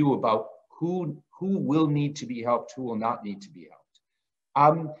have a view about who will need to be helped, who will not need to be helped.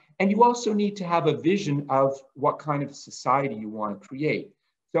 And you also need to have a vision of what kind of society you want to create.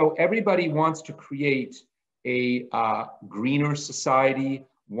 So everybody wants to create a greener society,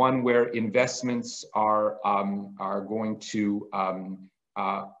 one where investments are going to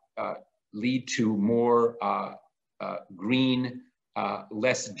lead to more green,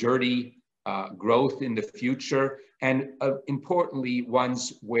 less dirty growth in the future, and importantly,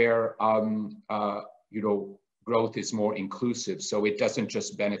 ones where you know, growth is more inclusive, so it doesn't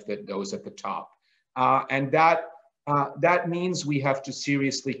just benefit those at the top. And that means we have to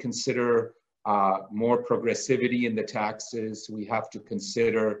seriously consider more progressivity in the taxes. We have to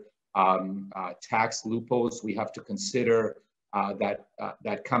consider tax loopholes. We have to consider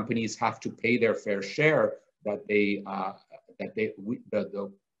that companies have to pay their fair share, that the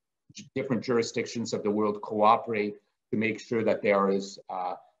different jurisdictions of the world cooperate to make sure that there is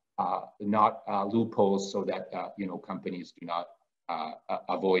not loopholes, so that you know, companies do not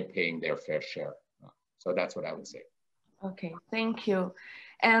avoid paying their fair share. So that's what I would say. Okay, thank you.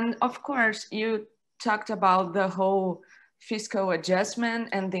 And of course, you talked about the whole fiscal adjustment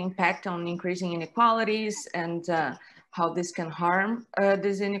and the impact on increasing inequalities and how this can harm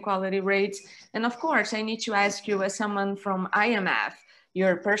these inequality rates. And of course, I need to ask you, as someone from IMF,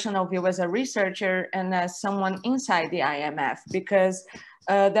 your personal view as a researcher and as someone inside the IMF, because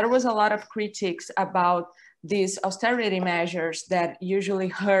there was a lot of critiques about these austerity measures that usually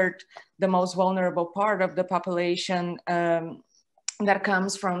hurt the most vulnerable part of the population, that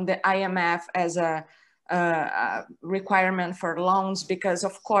comes from the IMF as a requirement for loans, because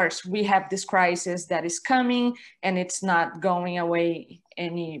of course we have this crisis that is coming and it's not going away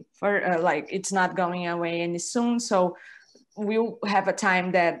any soon. So we'll have a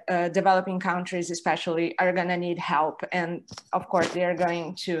time that developing countries especially are going to need help. And of course, they are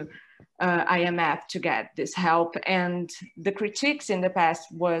going to IMF to get this help. And the critiques in the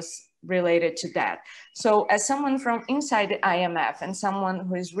past was related to that. So as someone from inside the IMF and someone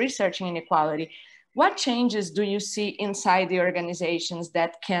who is researching inequality, what changes do you see inside the organizations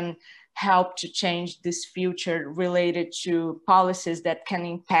that can help to change this future related to policies that can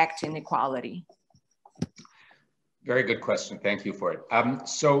impact inequality? Very good question. Thank you for it.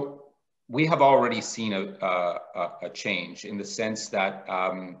 So we have already seen a change in the sense that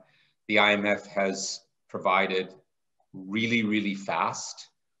the IMF has provided really, really fast,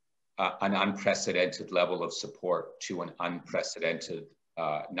 an unprecedented level of support to an unprecedented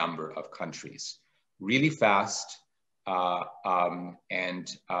number of countries. Really fast and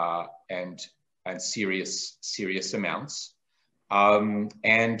serious amounts.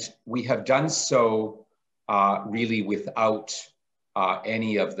 And we have done so really without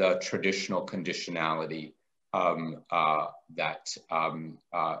any of the traditional conditionality that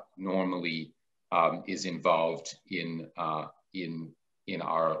normally is involved in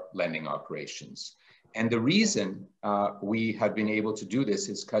our lending operations. And the reason we have been able to do this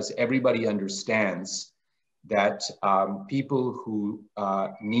is because everybody understands that people who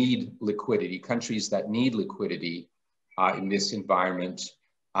need liquidity, countries that need liquidity in this environment,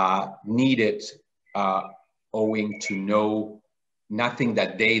 need it owing to nothing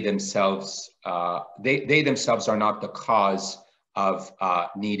that they themselves are not the cause of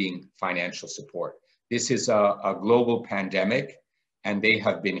needing financial support. This is a global pandemic and they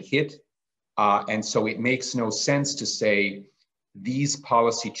have been hit. And so it makes no sense to say these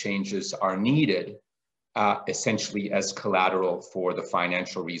policy changes are needed essentially as collateral for the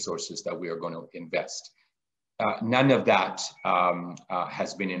financial resources that we are going to invest. None of that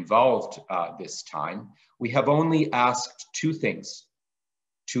has been involved this time. We have only asked two things.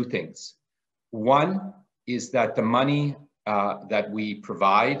 One is that the money that we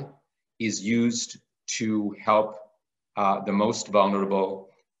provide is used to help the most vulnerable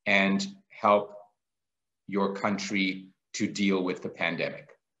and help your country to deal with the pandemic.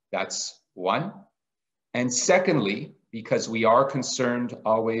 That's one. And secondly, because we are concerned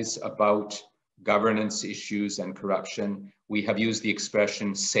always about governance issues and corruption, we have used the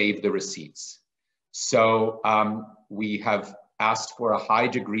expression save the receipts. So we have asked for a high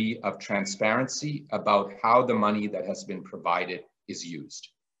degree of transparency about how the money that has been provided is used.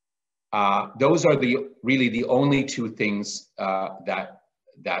 Those are really the only two things that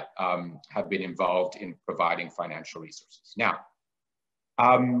have been involved in providing financial resources. Now,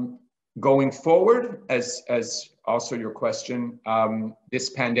 going forward, as also your question, this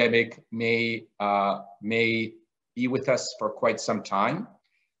pandemic may be with us for quite some time,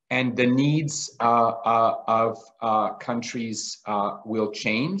 and the needs of countries will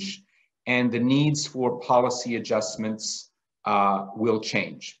change, and the needs for policy adjustments will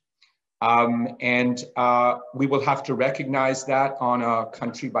change. And we will have to recognize that on a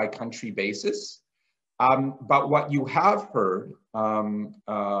country-by-country basis. But what you have heard from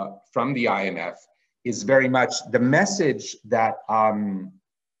the IMF is very much the message that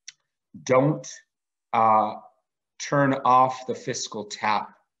don't turn off the fiscal tap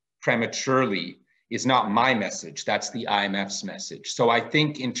prematurely is not my message, that's the IMF's message. So I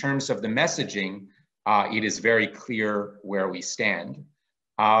think in terms of the messaging, it is very clear where we stand.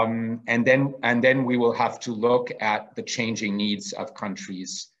 And then we will have to look at the changing needs of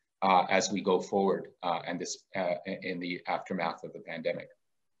countries as we go forward and this in the aftermath of the pandemic.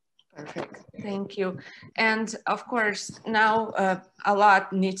 Perfect, thank you. And of course, now a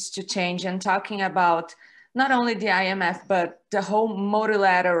lot needs to change, and talking about not only the IMF, but the whole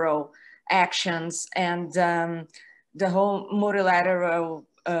multilateral actions and the whole multilateral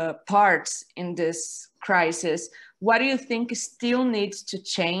parts in this crisis. What do you think still needs to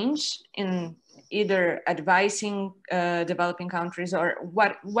change in either advising developing countries, or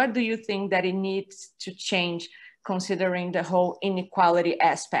what do you think that it needs to change considering the whole inequality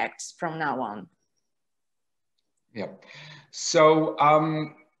aspects from now on? Yeah, so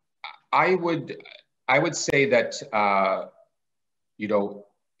I would say that you know,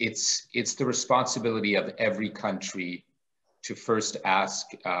 it's the responsibility of every country to first ask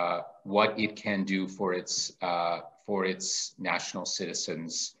what it can do for its national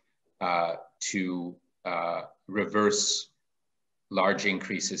citizens to reverse large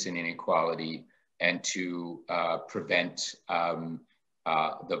increases in inequality and to prevent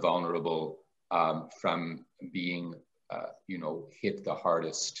the vulnerable from being, you know, hit the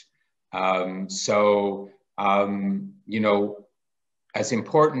hardest. You know, as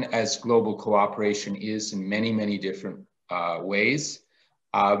important as global cooperation is in many, many different ways.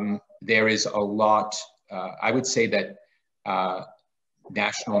 There is a lot, I would say that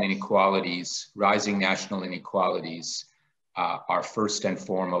national inequalities, rising national inequalities, are first and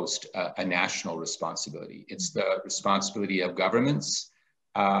foremost a national responsibility. It's the responsibility of governments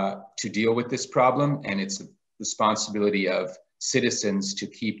to deal with this problem, and it's the responsibility of citizens to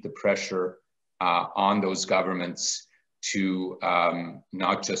keep the pressure on those governments to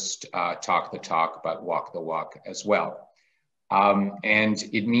not just talk the talk, but walk the walk as well. And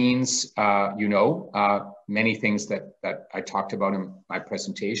it means, many things that I talked about in my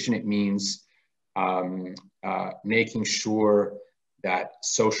presentation. It means making sure that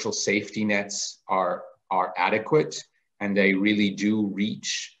social safety nets are adequate and they really do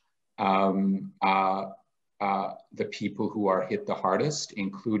reach the people who are hit the hardest,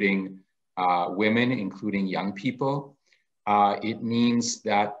 including women, including young people. It means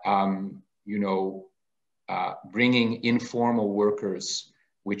that, bringing informal workers,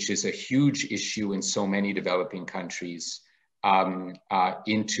 which is a huge issue in so many developing countries,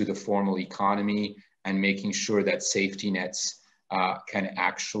 into the formal economy, and making sure that safety nets can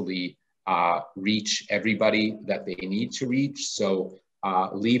actually reach everybody that they need to reach. So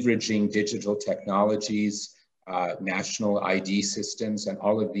leveraging digital technologies, national ID systems, and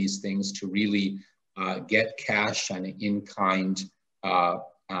all of these things to really get cash and in-kind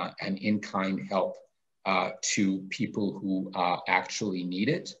help to people who actually need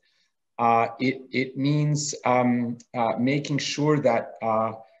it. It means making sure that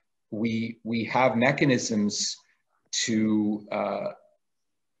we have mechanisms to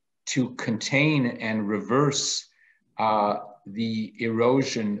contain and reverse the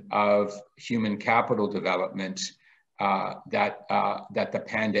erosion of human capital development that the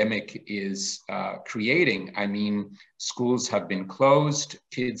pandemic is creating. I mean, schools have been closed,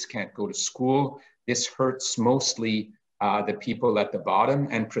 kids can't go to school. This hurts mostly the people at the bottom,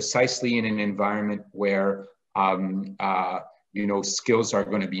 and precisely in an environment where skills are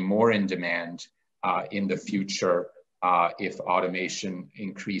going to be more in demand in the future if automation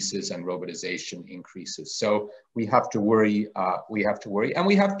increases and robotization increases. So we have to worry. And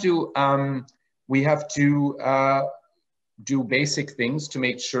we have to do basic things to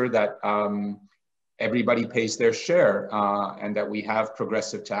make sure that everybody pays their share, and that we have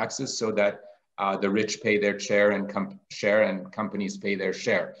progressive taxes so that the rich pay their share and companies pay their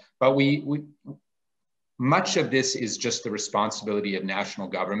share. But much of this is just the responsibility of national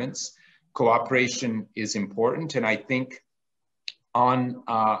governments. Cooperation is important, and I think on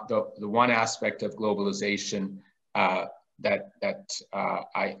the one aspect of globalization that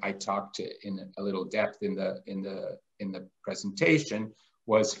I talked in a little depth in the presentation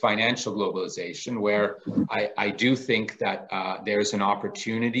was financial globalization, where I do think that there's an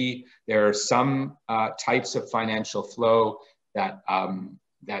opportunity. There are some types of financial flow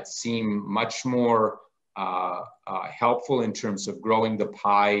that seem much more helpful in terms of growing the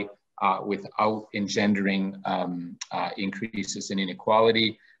pie without engendering increases in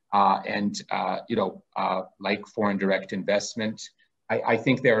inequality, like foreign direct investment. I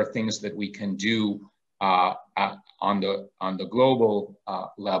think there are things that we can do on the global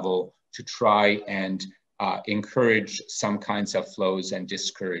level to try and encourage some kinds of flows and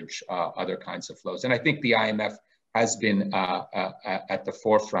discourage other kinds of flows. And I think the IMF has been at the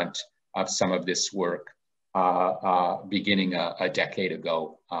forefront of some of this work beginning a decade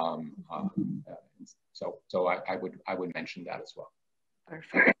ago. So I would mention that as well.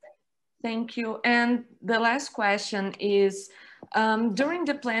 Perfect. Thank you. And the last question is, during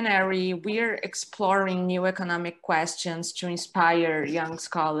the plenary, we're exploring new economic questions to inspire young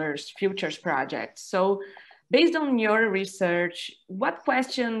scholars' futures projects. So based on your research, what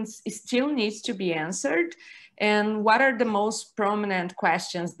questions still needs to be answered? And what are the most prominent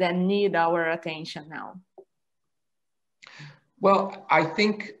questions that need our attention now? Well, I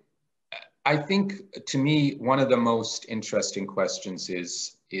think to me, one of the most interesting questions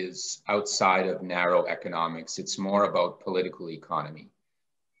is outside of narrow economics. It's more about political economy.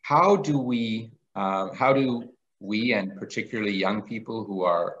 How do we and particularly young people who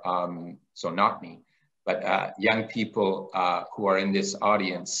are, so not me, but young people who are in this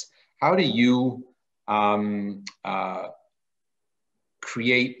audience, how do you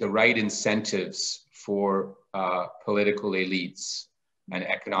create the right incentives for political elites and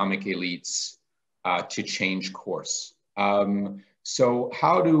economic elites to change course? So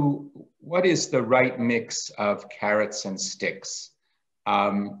what is the right mix of carrots and sticks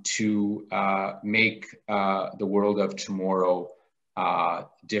to make the world of tomorrow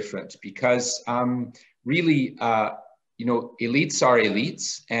different? Because really, elites are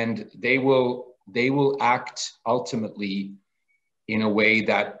elites, and they will they will act ultimately in a way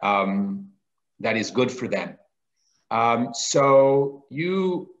that, that is good for them. So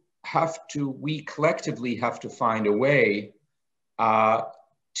we collectively have to find a way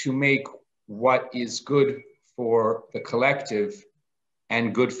to make what is good for the collective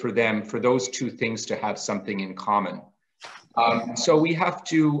and good for them, for those two things to have something in common. So we have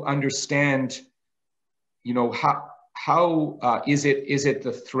to understand, you know, how is it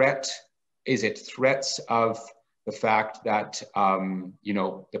the threat? Is it threats of the fact that, you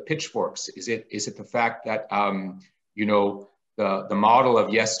know, the pitchforks? Is it the fact that, you know, the model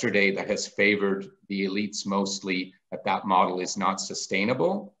of yesterday that has favored the elites mostly, that model is not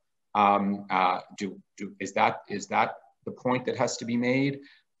sustainable? Is that the point that has to be made?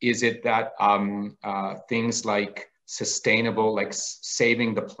 Is it that things like sustainable, like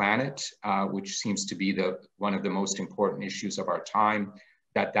saving the planet, which seems to be one of the most important issues of our time,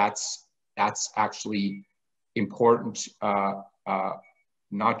 that's actually important,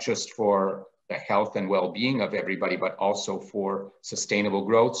 not just for the health and well-being of everybody, but also for sustainable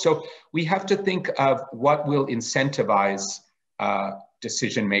growth. So we have to think of what will incentivize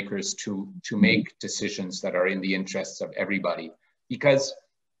decision makers to make decisions that are in the interests of everybody. Because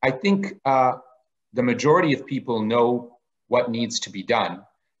I think the majority of people know what needs to be done,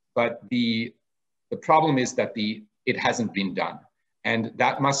 but the problem is that it hasn't been done. And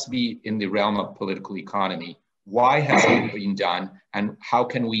that must be in the realm of political economy. Why hasn't it been done? And how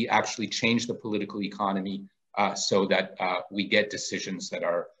can we actually change the political economy so that we get decisions that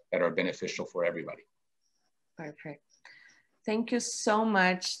are beneficial for everybody? Perfect. Thank you so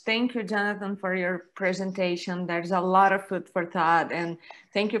much. Thank you, Jonathan, for your presentation. There's a lot of food for thought, and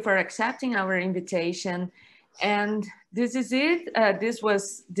thank you for accepting our invitation. And this is it. This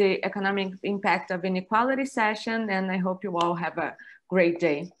was the Economic Impact of Inequality session, and I hope you all have a great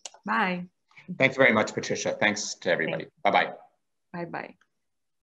day. Bye. Thanks very much, Patricia. Thanks to everybody. Bye-bye. Bye-bye.